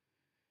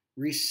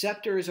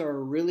 Receptors are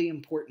a really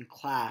important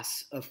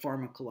class of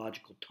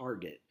pharmacological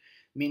target,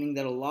 meaning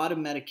that a lot of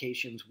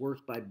medications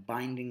work by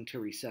binding to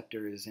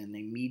receptors and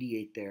they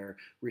mediate their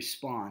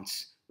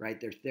response,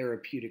 right, their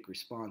therapeutic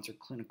response or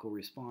clinical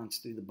response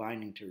through the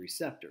binding to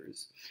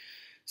receptors.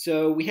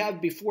 So we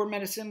have, before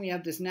medicine, we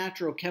have this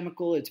natural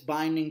chemical, it's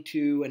binding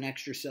to an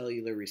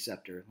extracellular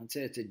receptor. Let's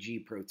say it's a G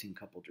protein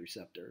coupled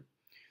receptor.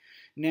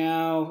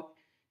 Now,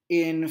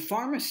 in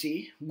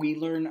pharmacy, we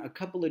learn a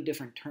couple of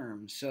different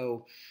terms.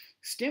 So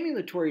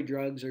stimulatory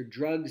drugs are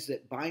drugs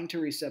that bind to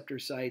receptor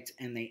sites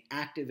and they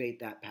activate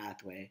that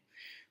pathway.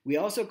 We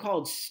also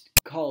call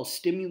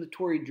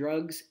stimulatory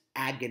drugs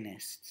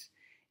agonists,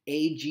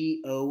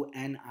 agonists.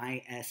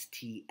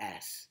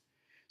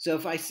 So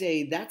if I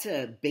say that's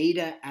a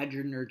beta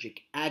adrenergic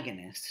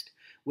agonist,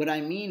 what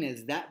I mean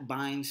is that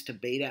binds to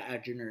beta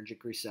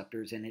adrenergic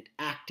receptors and it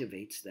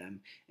activates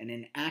them. And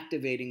in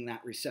activating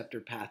that receptor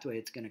pathway,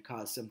 it's going to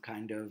cause some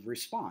kind of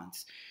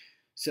response.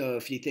 So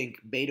if you think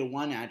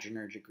beta-1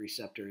 adrenergic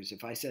receptors,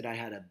 if I said I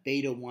had a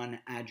beta-1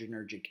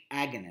 adrenergic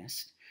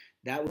agonist,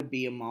 that would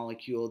be a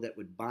molecule that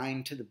would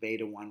bind to the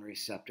beta-1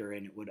 receptor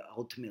and it would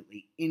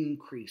ultimately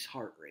increase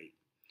heart rate.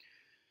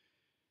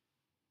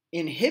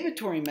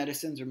 Inhibitory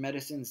medicines are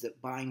medicines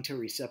that bind to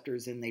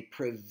receptors and they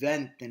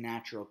prevent the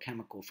natural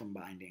chemical from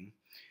binding.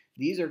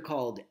 These are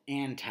called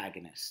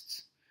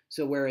antagonists.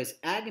 So whereas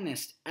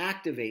agonists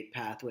activate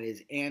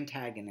pathways,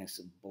 antagonists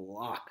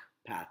block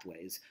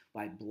pathways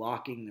by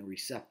blocking the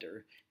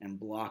receptor and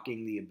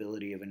blocking the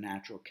ability of a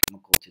natural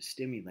chemical to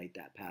stimulate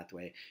that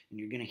pathway. And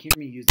you're going to hear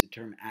me use the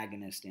term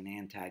agonist and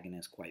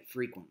antagonist quite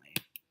frequently.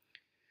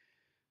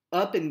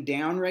 Up and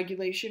down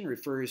regulation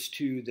refers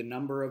to the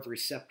number of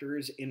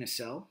receptors in a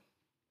cell.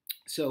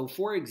 So,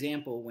 for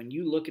example, when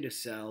you look at a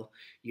cell,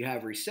 you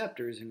have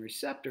receptors, and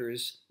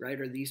receptors, right,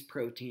 are these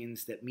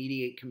proteins that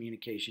mediate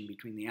communication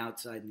between the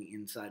outside and the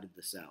inside of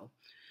the cell.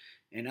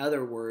 In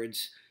other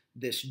words,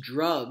 this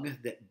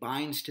drug that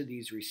binds to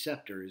these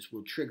receptors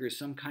will trigger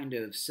some kind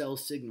of cell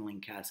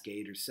signaling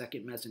cascade or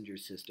second messenger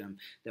system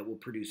that will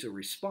produce a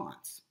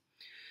response.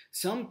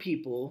 Some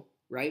people,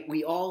 right,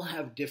 we all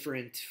have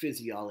different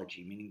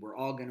physiology, meaning we're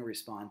all going to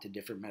respond to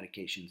different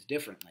medications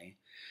differently.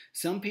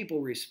 Some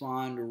people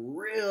respond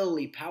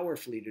really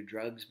powerfully to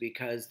drugs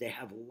because they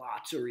have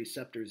lots of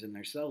receptors in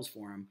their cells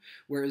for them,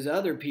 whereas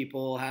other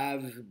people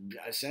have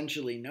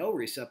essentially no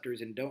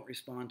receptors and don't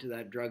respond to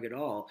that drug at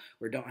all,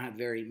 or don't have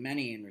very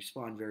many and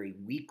respond very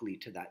weakly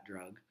to that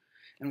drug.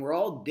 And we're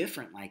all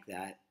different like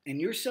that. And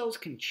your cells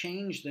can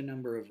change the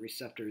number of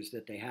receptors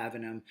that they have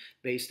in them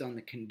based on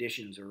the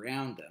conditions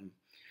around them.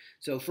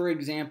 So, for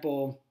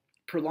example,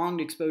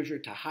 prolonged exposure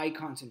to high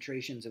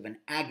concentrations of an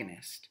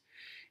agonist.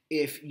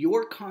 If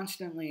you're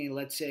constantly,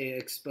 let's say,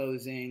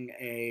 exposing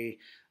a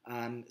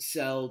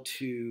cell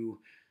to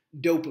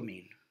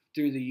dopamine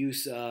through the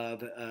use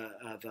of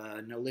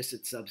an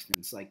illicit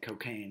substance like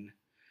cocaine,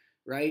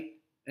 right?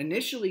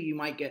 Initially, you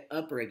might get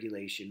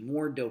upregulation,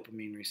 more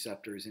dopamine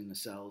receptors in the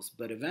cells,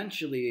 but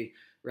eventually,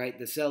 right,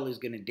 the cell is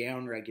going to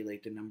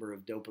downregulate the number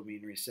of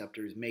dopamine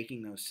receptors,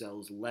 making those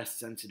cells less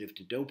sensitive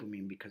to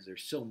dopamine because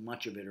there's so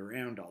much of it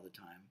around all the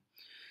time.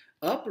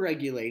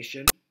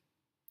 Upregulation,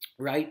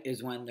 right,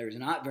 is when there's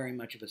not very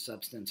much of a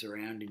substance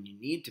around and you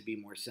need to be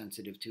more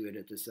sensitive to it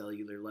at the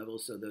cellular level,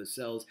 so those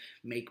cells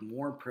make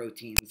more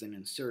proteins and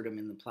insert them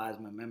in the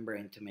plasma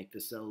membrane to make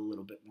the cell a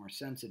little bit more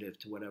sensitive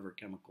to whatever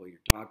chemical you're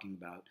talking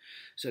about.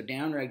 So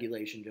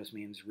downregulation just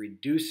means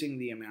reducing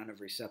the amount of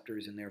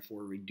receptors and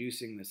therefore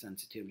reducing the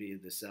sensitivity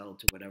of the cell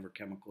to whatever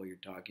chemical you're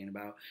talking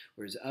about,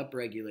 whereas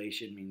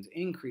upregulation means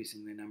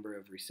increasing the number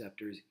of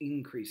receptors,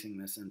 increasing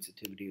the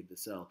sensitivity of the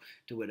cell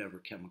to whatever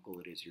chemical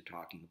it is you're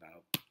talking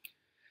about.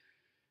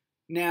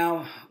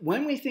 Now,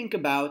 when we think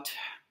about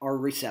our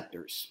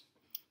receptors,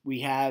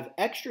 we have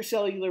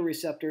extracellular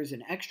receptors,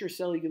 and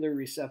extracellular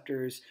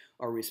receptors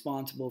are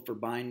responsible for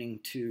binding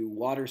to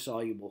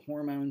water-soluble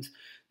hormones.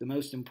 The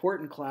most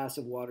important class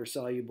of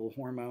water-soluble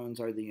hormones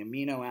are the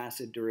amino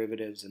acid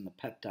derivatives and the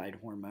peptide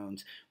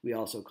hormones. We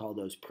also call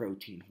those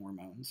protein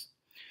hormones.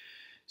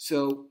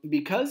 So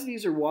because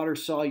these are water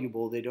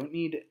soluble, they don't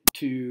need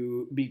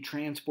to be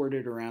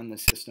transported around the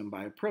system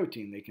by a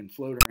protein. They can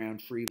float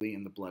around freely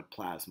in the blood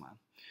plasma.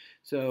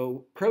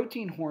 So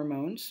protein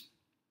hormones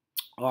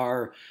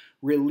are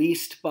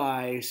released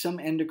by some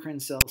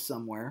endocrine cell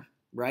somewhere,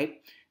 right?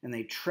 And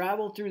they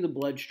travel through the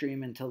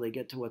bloodstream until they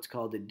get to what's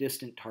called a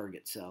distant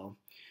target cell.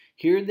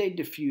 Here they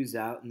diffuse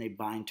out and they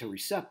bind to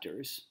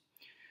receptors.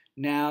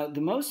 Now,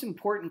 the most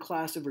important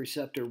class of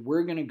receptor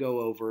we're going to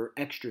go over,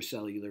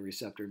 extracellular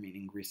receptor,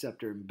 meaning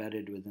receptor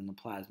embedded within the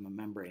plasma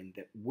membrane,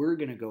 that we're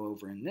going to go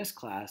over in this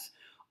class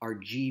are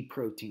G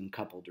protein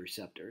coupled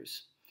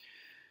receptors.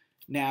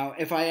 Now,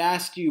 if I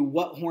asked you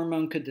what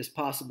hormone could this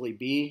possibly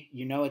be,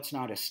 you know it's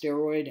not a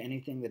steroid,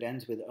 anything that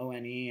ends with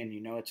ONE, and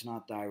you know it's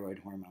not thyroid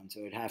hormone,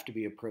 so it'd have to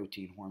be a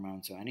protein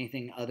hormone. So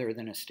anything other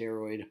than a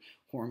steroid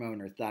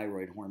hormone or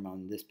thyroid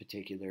hormone, this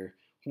particular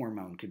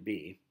hormone could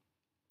be.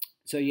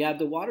 So you have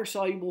the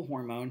water-soluble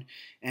hormone,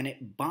 and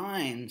it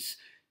binds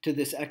to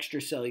this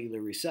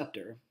extracellular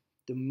receptor.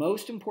 The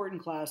most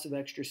important class of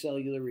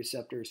extracellular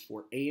receptors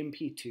for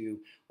AMP2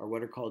 are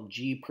what are called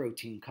G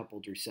protein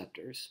coupled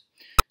receptors.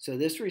 So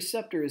this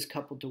receptor is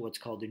coupled to what's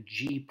called a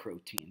G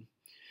protein.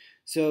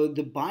 So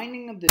the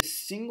binding of this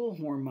single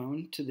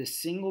hormone to this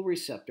single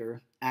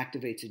receptor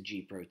activates a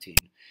G protein.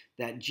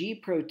 That G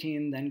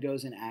protein then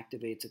goes and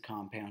activates a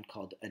compound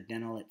called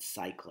adenylyl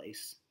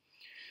cyclase.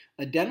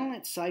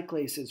 Adenylyl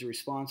cyclase is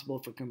responsible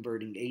for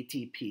converting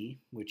ATP,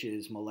 which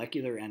is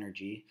molecular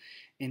energy,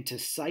 into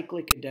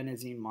cyclic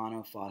adenosine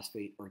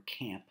monophosphate, or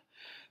CAMP.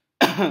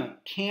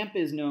 CAMP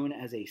is known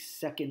as a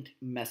second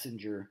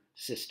messenger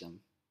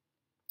system.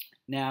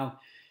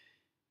 Now,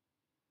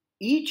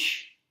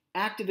 each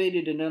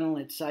activated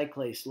adenylyl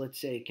cyclase,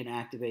 let's say, can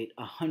activate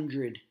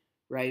 100,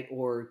 right,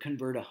 or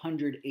convert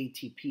 100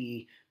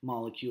 ATP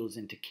molecules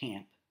into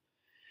CAMP.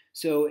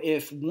 So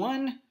if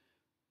one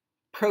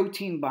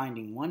protein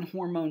binding, one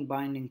hormone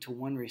binding to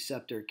one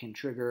receptor can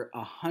trigger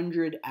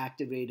 100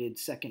 activated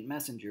second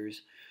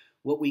messengers,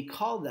 what we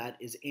call that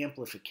is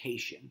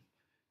amplification.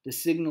 The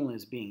signal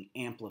is being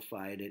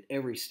amplified at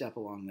every step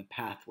along the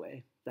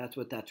pathway. That's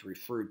what that's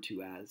referred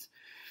to as.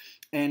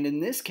 And in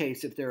this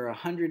case, if there are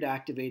 100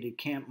 activated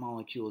CAMP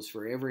molecules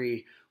for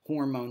every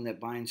hormone that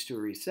binds to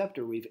a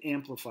receptor, we've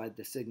amplified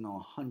the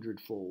signal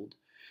 100-fold.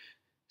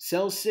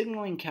 Cell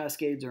signaling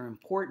cascades are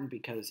important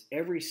because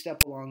every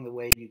step along the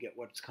way you get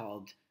what's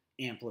called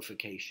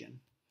amplification.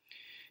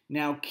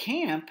 Now,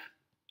 CAMP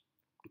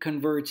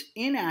converts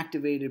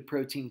inactivated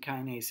protein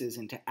kinases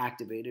into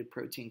activated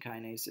protein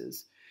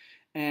kinases.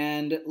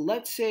 And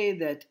let's say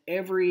that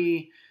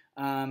every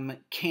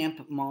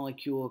CAMP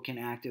molecule can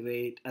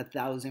activate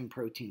 1,000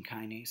 protein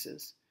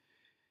kinases.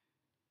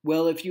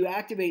 Well, if you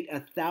activate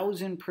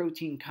 1,000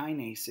 protein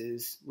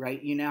kinases,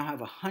 right, you now have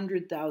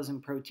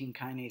 100,000 protein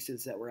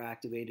kinases that were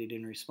activated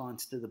in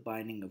response to the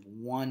binding of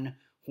one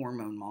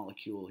hormone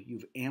molecule.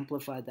 You've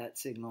amplified that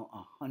signal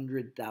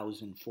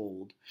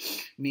 100,000-fold,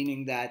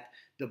 meaning that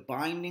the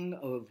binding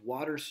of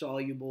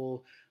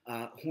water-soluble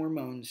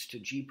hormones to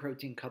G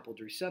protein coupled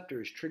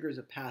receptors triggers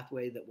a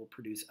pathway that will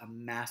produce a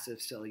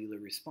massive cellular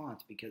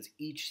response, because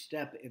each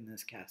step in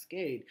this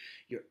cascade,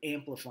 you're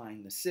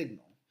amplifying the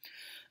signal.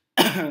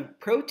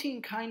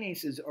 Protein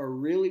kinases are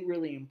really,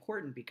 really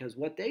important because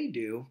what they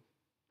do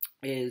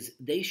is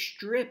they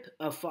strip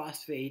a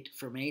phosphate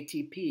from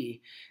ATP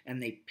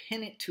and they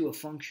pin it to a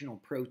functional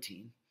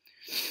protein.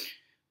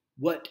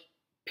 What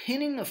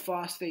pinning a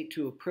phosphate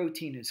to a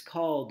protein is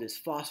called is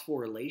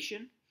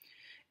phosphorylation.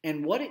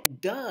 And what it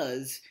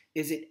does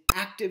is it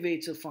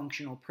activates a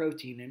functional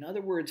protein. In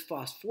other words,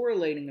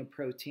 phosphorylating a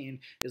protein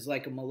is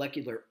like a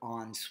molecular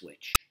on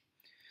switch.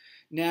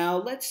 Now,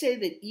 let's say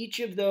that each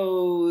of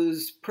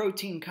those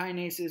protein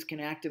kinases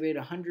can activate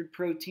 100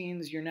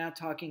 proteins. You're now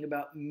talking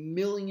about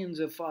millions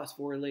of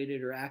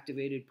phosphorylated or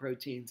activated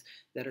proteins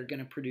that are going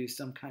to produce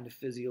some kind of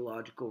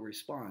physiological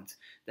response.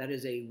 That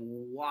is a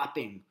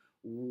whopping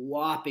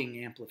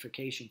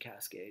amplification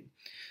cascade.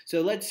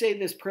 So let's say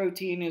this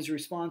protein is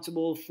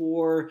responsible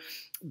for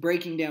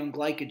breaking down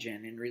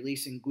glycogen and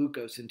releasing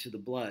glucose into the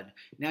blood.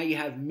 Now you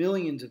have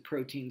millions of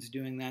proteins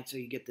doing that, so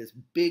you get this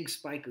big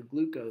spike of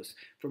glucose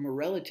from a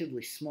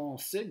relatively small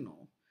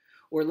signal.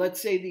 Or let's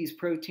say these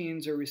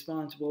proteins are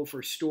responsible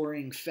for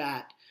storing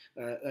fat,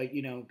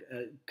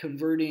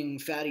 converting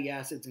fatty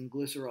acids and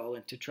glycerol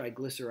into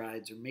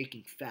triglycerides or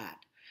making fat,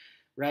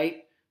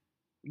 right?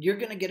 You're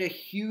going to get a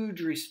huge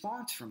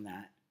response from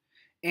that.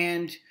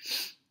 And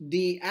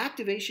the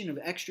activation of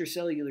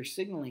extracellular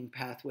signaling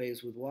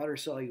pathways with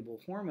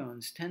water-soluble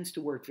hormones tends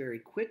to work very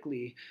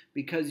quickly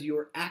because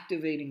you're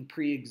activating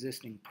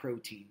pre-existing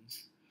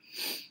proteins.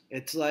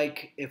 It's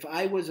like if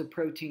I was a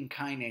protein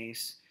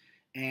kinase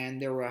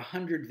and there were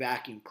 100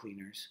 vacuum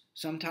cleaners.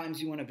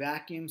 Sometimes you want to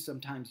vacuum,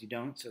 sometimes you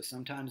don't. So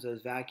sometimes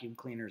those vacuum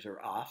cleaners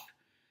are off,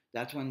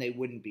 That's when they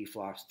wouldn't be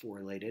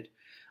phosphorylated.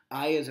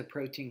 I, as a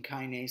protein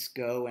kinase,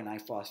 go and I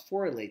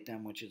phosphorylate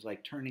them, which is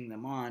like turning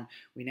them on.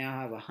 We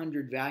now have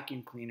 100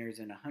 vacuum cleaners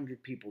and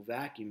 100 people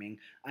vacuuming.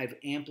 I've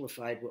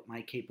amplified what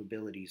my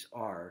capabilities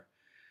are.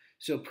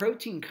 So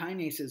protein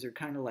kinases are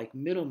kind of like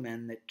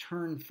middlemen that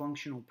turn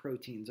functional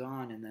proteins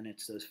on, and then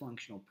it's those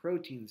functional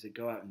proteins that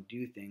go out and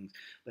do things.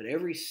 But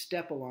every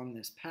step along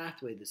this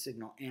pathway, the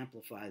signal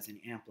amplifies and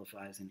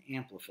amplifies and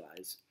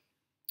amplifies.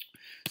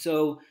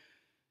 So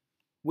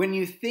when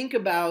you think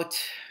about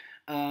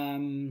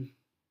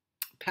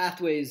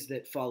pathways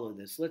that follow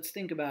this, let's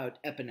think about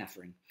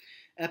epinephrine.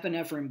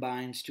 Epinephrine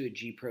binds to a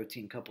G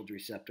protein coupled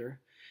receptor.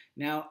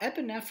 Now,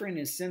 epinephrine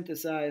is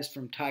synthesized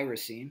from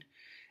tyrosine,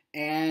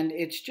 and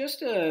it's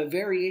just a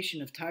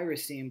variation of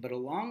tyrosine, but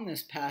along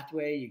this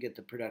pathway, you get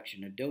the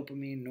production of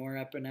dopamine,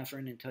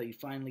 norepinephrine, until you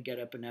finally get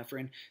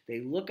epinephrine.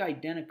 They look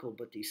identical,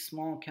 but these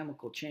small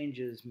chemical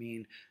changes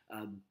mean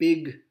a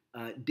big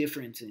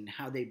difference in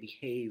how they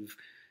behave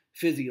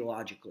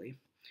physiologically.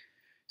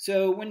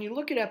 So when you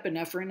look at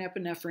epinephrine,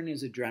 epinephrine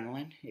is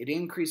adrenaline. It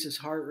increases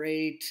heart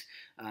rate,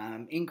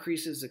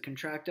 increases the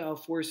contractile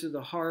force of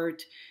the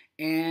heart,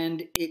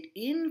 and it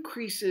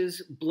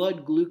increases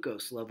blood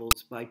glucose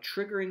levels by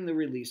triggering the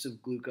release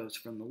of glucose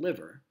from the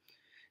liver.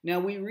 Now,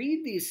 we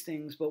read these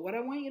things, but what I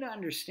want you to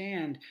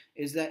understand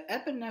is that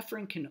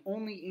epinephrine can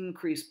only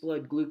increase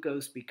blood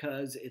glucose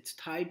because it's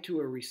tied to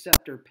a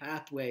receptor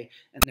pathway,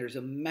 and there's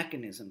a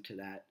mechanism to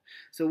that.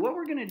 So what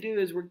we're going to do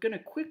is we're going to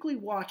quickly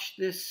watch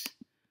this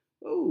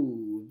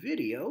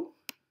video,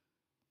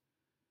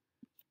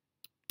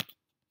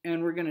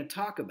 and we're going to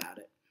talk about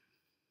it.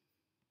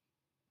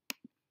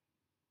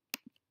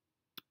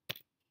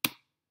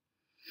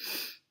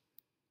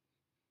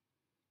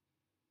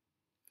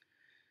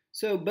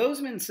 So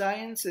Bozeman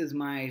Science is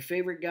my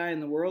favorite guy in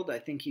the world. I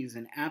think he's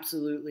an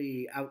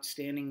absolutely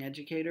outstanding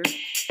educator.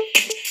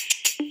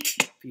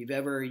 If you've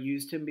ever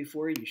used him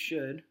before, you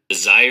should.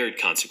 Desired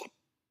consequence.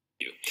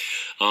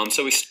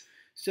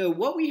 So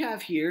what we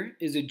have here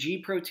is a G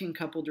protein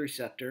coupled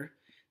receptor.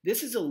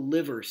 This is a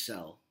liver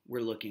cell we're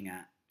looking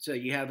at. So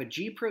you have a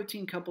G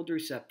protein coupled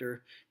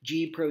receptor,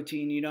 G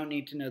protein, you don't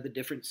need to know the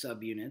different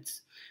subunits,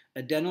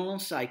 adenylyl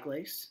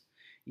cyclase.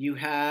 You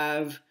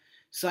have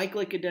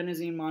cyclic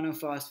adenosine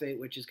monophosphate,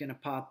 which is going to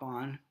pop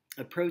on,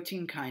 a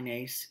protein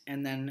kinase,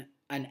 and then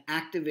an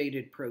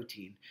activated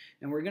protein.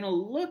 And we're going to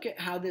look at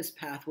how this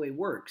pathway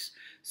works.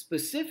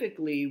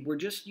 Specifically, we're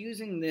just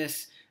using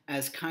this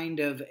as kind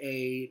of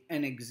an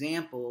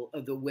example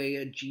of the way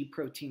a G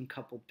protein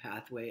coupled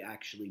pathway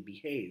actually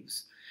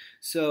behaves.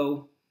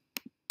 So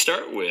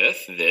start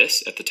with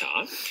this at the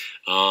top.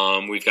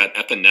 We've got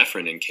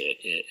epinephrine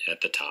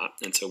at the top.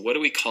 And so what do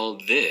we call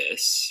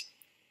this?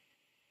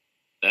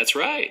 That's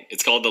right.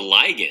 It's called the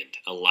ligand.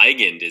 A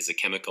ligand is a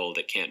chemical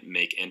that can't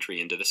make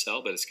entry into the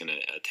cell, but it's going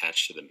to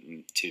attach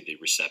to the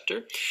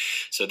receptor.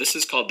 So this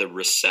is called the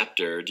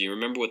receptor. Do you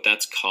remember what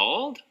that's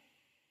called?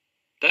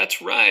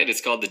 That's right.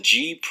 It's called the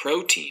G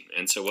protein.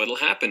 And so what will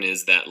happen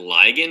is that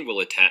ligand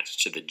will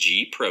attach to the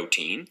G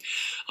protein.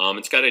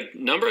 It's got a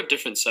number of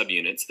different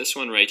subunits. This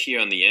one right here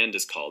on the end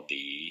is called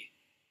the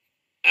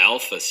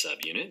alpha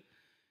subunit.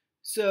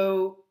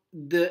 So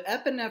the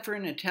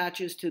epinephrine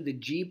attaches to the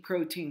G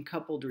protein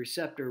coupled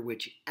receptor,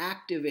 which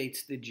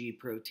activates the G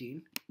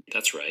protein.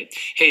 That's right.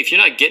 Hey, if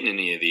you're not getting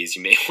any of these,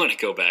 you may want to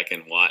go back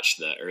and watch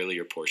the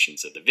earlier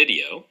portions of the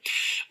video.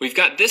 We've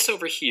got this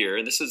over here,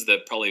 and this is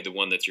probably the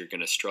one that you're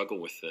going to struggle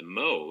with the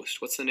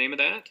most. What's the name of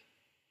that?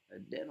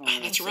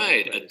 That's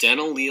right,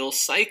 adenylyl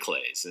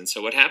cyclase. And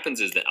so what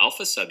happens is the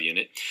alpha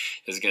subunit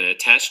is going to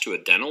attach to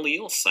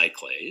adenylyl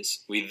cyclase.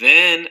 We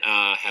then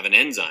have an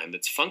enzyme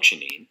that's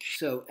functioning.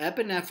 So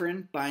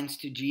epinephrine binds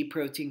to G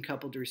protein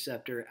coupled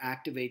receptor,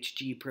 activates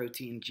G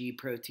protein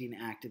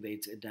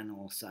activates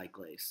adenylyl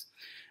cyclase.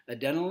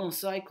 Adenylyl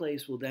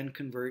cyclase will then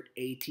convert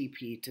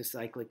ATP to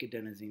cyclic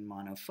adenosine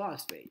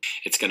monophosphate.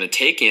 It's going to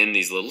take in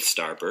these little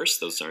starbursts.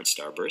 Those aren't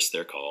starbursts,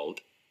 they're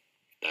called,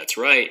 that's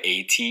right,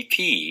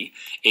 ATP.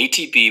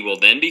 ATP will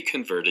then be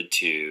converted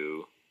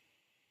to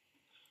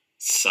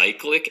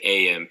cyclic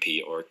AMP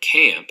or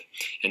CAMP.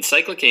 And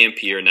cyclic AMP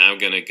are now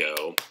going to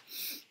go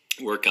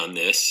work on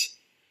this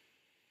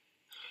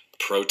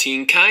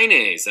protein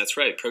kinase. That's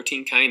right,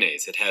 protein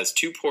kinase. It has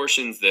two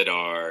portions that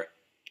are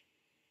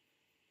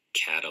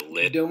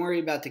catalytic. Don't worry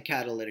about the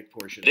catalytic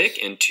portions.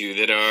 And two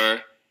that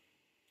are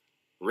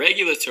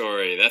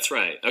regulatory. That's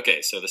right.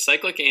 Okay, so the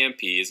cyclic AMP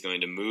is going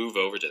to move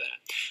over to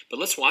that. But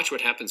let's watch what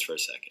happens for a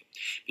second,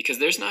 because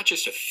there's not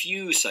just a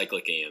few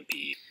cyclic AMP.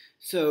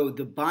 So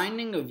the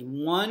binding of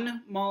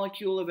one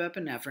molecule of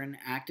epinephrine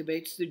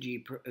activates the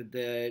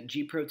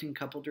G protein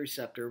coupled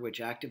receptor,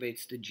 which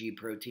activates the G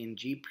protein.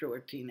 G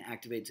protein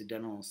activates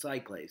adenylyl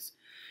cyclase.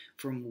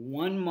 From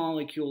one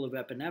molecule of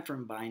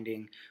epinephrine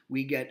binding,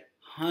 we get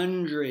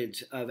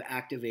hundreds of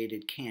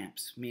activated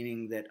CAMPs,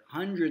 meaning that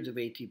hundreds of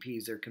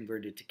ATPs are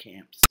converted to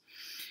CAMPs.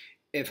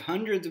 If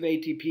hundreds of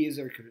ATPs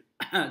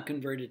are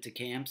converted to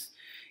CAMPs,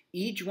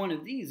 Each one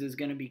of these is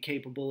going to be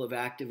capable of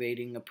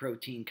activating a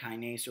protein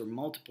kinase or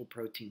multiple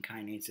protein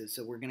kinases,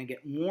 so we're going to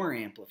get more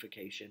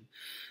amplification.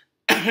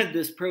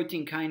 This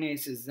protein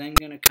kinase is then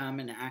going to come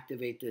and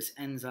activate this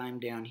enzyme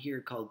down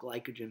here called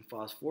glycogen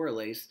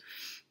phosphorylase.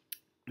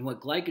 And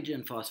what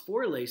glycogen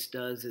phosphorylase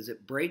does is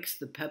it breaks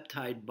the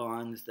peptide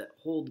bonds that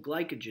hold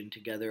glycogen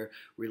together,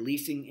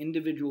 releasing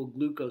individual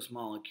glucose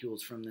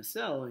molecules from the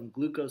cell, and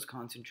glucose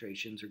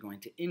concentrations are going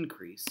to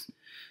increase.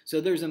 So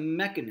there's a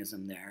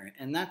mechanism there,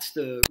 and that's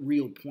the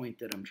real point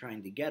that I'm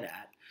trying to get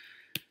at.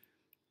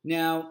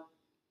 Now,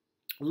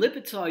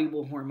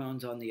 lipid-soluble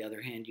hormones, on the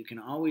other hand, you can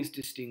always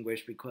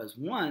distinguish because,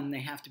 one, they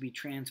have to be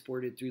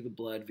transported through the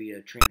blood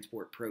via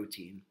transport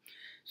protein.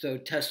 So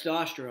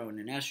testosterone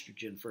and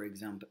estrogen, for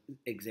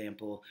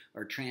example,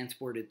 are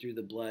transported through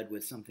the blood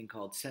with something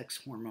called sex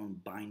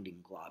hormone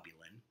binding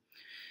globulin.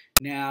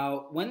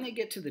 Now, when they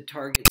get to the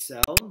target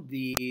cell,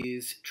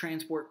 these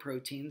transport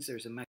proteins,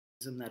 there's a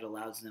mechanism that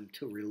allows them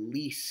to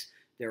release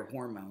their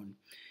hormone.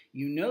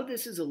 You know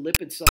this is a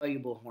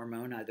lipid-soluble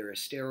hormone, either a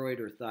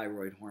steroid or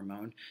thyroid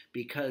hormone,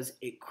 because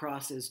it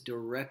crosses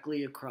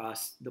directly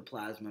across the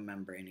plasma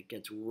membrane. It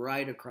gets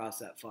right across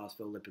that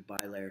phospholipid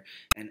bilayer,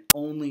 and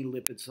only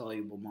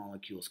lipid-soluble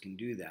molecules can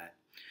do that.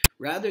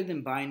 Rather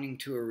than binding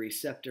to a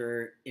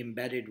receptor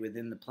embedded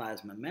within the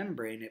plasma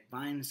membrane, it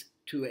binds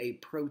to a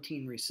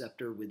protein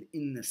receptor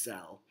within the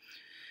cell.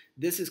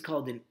 This is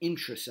called an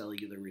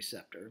intracellular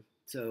receptor.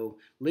 So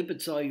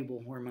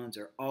lipid-soluble hormones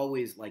are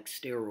always, like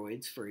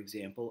steroids, for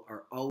example,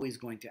 are always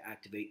going to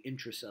activate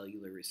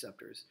intracellular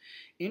receptors.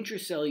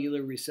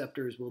 Intracellular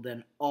receptors will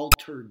then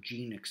alter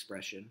gene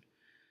expression,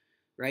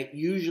 right?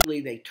 Usually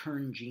they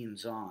turn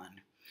genes on.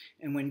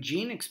 And when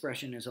gene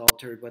expression is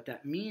altered, what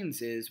that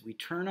means is we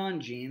turn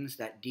on genes,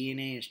 that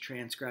DNA is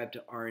transcribed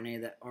to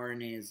RNA, that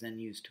RNA is then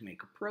used to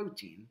make a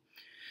protein.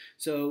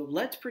 So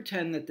let's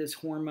pretend that this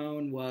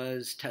hormone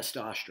was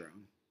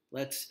testosterone.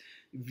 Let's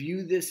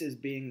view this as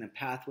being the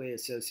pathway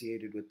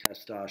associated with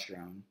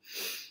testosterone.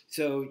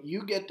 So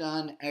you get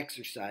done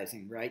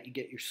exercising, right? You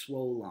get your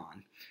swole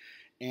on,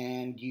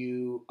 and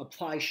you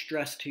apply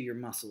stress to your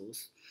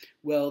muscles.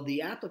 Well,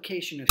 the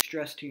application of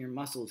stress to your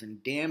muscles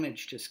and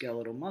damage to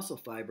skeletal muscle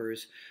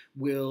fibers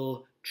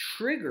will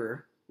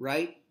trigger,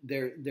 right?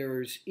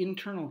 There's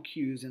internal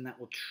cues, and that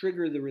will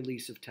trigger the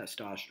release of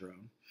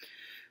testosterone.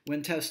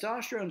 When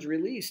testosterone is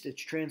released,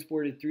 it's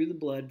transported through the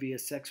blood via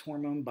sex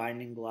hormone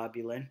binding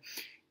globulin,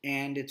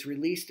 and it's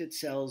released at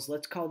cells.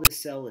 Let's call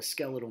this cell a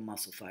skeletal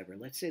muscle fiber.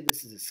 Let's say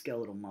this is a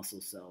skeletal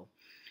muscle cell.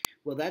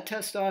 Well, that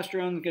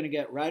testosterone is going to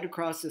get right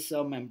across the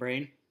cell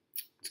membrane.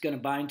 It's going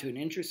to bind to an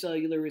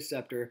intracellular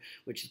receptor,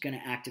 which is going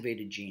to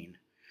activate a gene.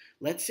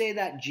 Let's say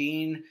that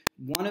gene,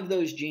 one of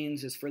those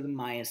genes is for the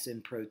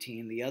myosin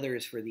protein, the other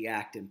is for the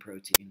actin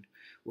protein.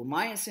 Well,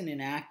 myosin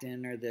and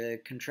actin are the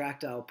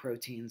contractile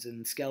proteins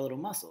in skeletal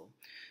muscle.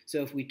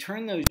 So if we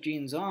turn those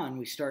genes on,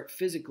 we start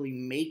physically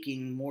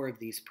making more of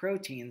these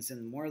proteins, and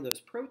the more of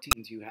those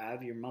proteins you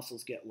have, your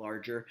muscles get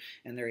larger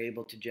and they're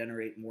able to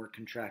generate more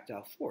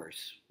contractile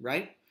force,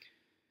 right?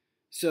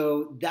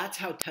 So that's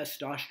how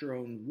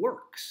testosterone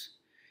works.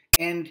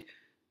 And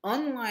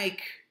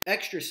unlike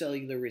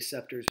extracellular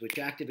receptors, which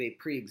activate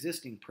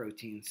pre-existing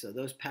proteins, so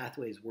those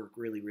pathways work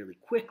really, really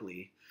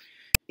quickly,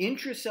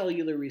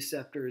 intracellular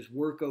receptors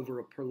work over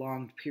a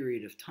prolonged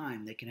period of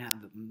time. They can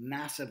have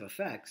massive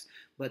effects,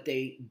 but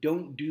they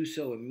don't do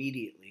so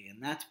immediately.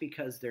 And that's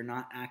because they're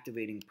not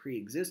activating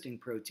pre-existing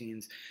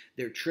proteins.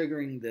 They're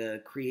triggering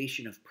the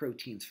creation of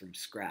proteins from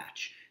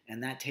scratch.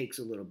 And that takes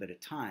a little bit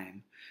of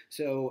time.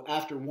 So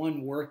after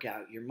one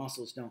workout, your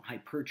muscles don't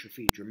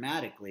hypertrophy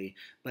dramatically,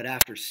 but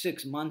after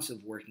 6 months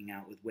of working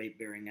out with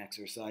weight-bearing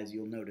exercise,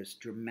 you'll notice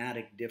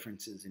dramatic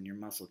differences in your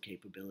muscle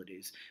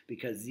capabilities,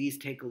 because these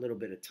take a little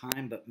bit of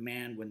time, but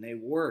man, when they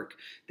work,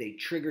 they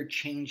trigger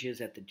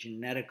changes at the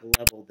genetic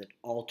level that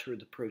alter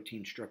the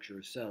protein structure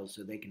of cells,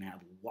 so they can have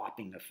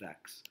whopping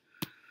effects.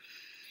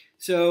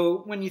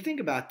 So when you think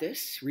about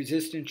this,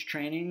 resistance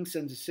training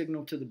sends a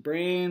signal to the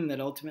brain that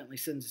ultimately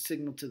sends a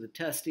signal to the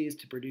testes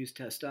to produce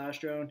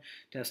testosterone.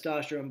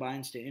 Testosterone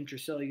binds to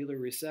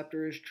intracellular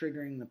receptors,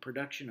 triggering the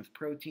production of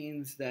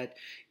proteins that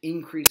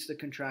increase the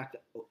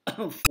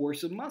contractile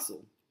force of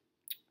muscle,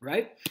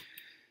 right?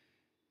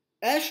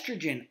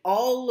 Estrogen,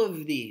 all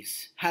of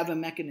these have a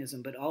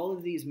mechanism, but all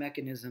of these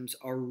mechanisms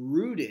are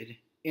rooted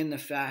in the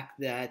fact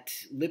that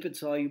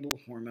lipid-soluble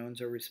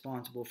hormones are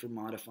responsible for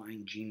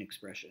modifying gene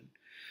expression.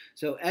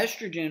 So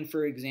estrogen,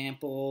 for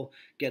example,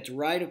 gets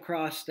right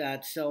across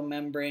that cell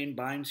membrane,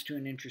 binds to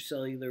an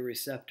intracellular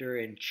receptor,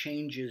 and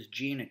changes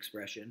gene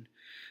expression.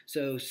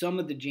 So some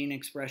of the gene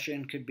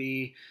expression could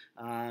be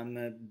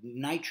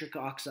nitric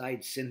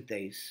oxide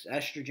synthase.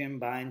 Estrogen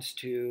binds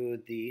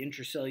to the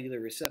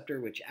intracellular receptor,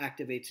 which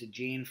activates a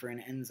gene for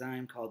an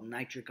enzyme called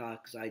nitric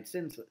oxide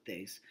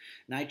synthase.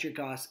 Nitric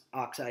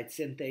oxide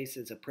synthase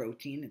is a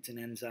protein. It's an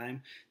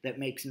enzyme that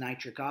makes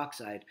nitric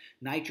oxide.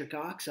 Nitric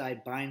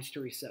oxide binds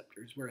to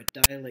receptors where it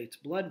dilates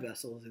blood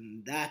vessels,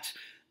 and that's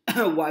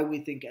why we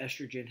think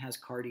estrogen has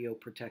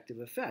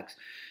cardioprotective effects.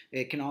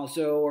 It can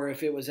also, or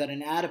if it was at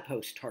an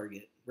adipose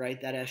target,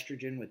 right? That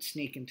estrogen would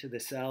sneak into the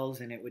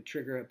cells and it would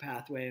trigger a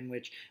pathway in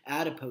which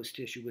adipose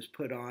tissue was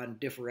put on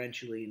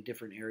differentially in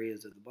different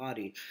areas of the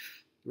body,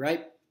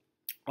 right?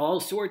 All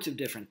sorts of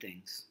different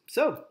things.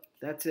 So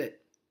that's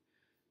it.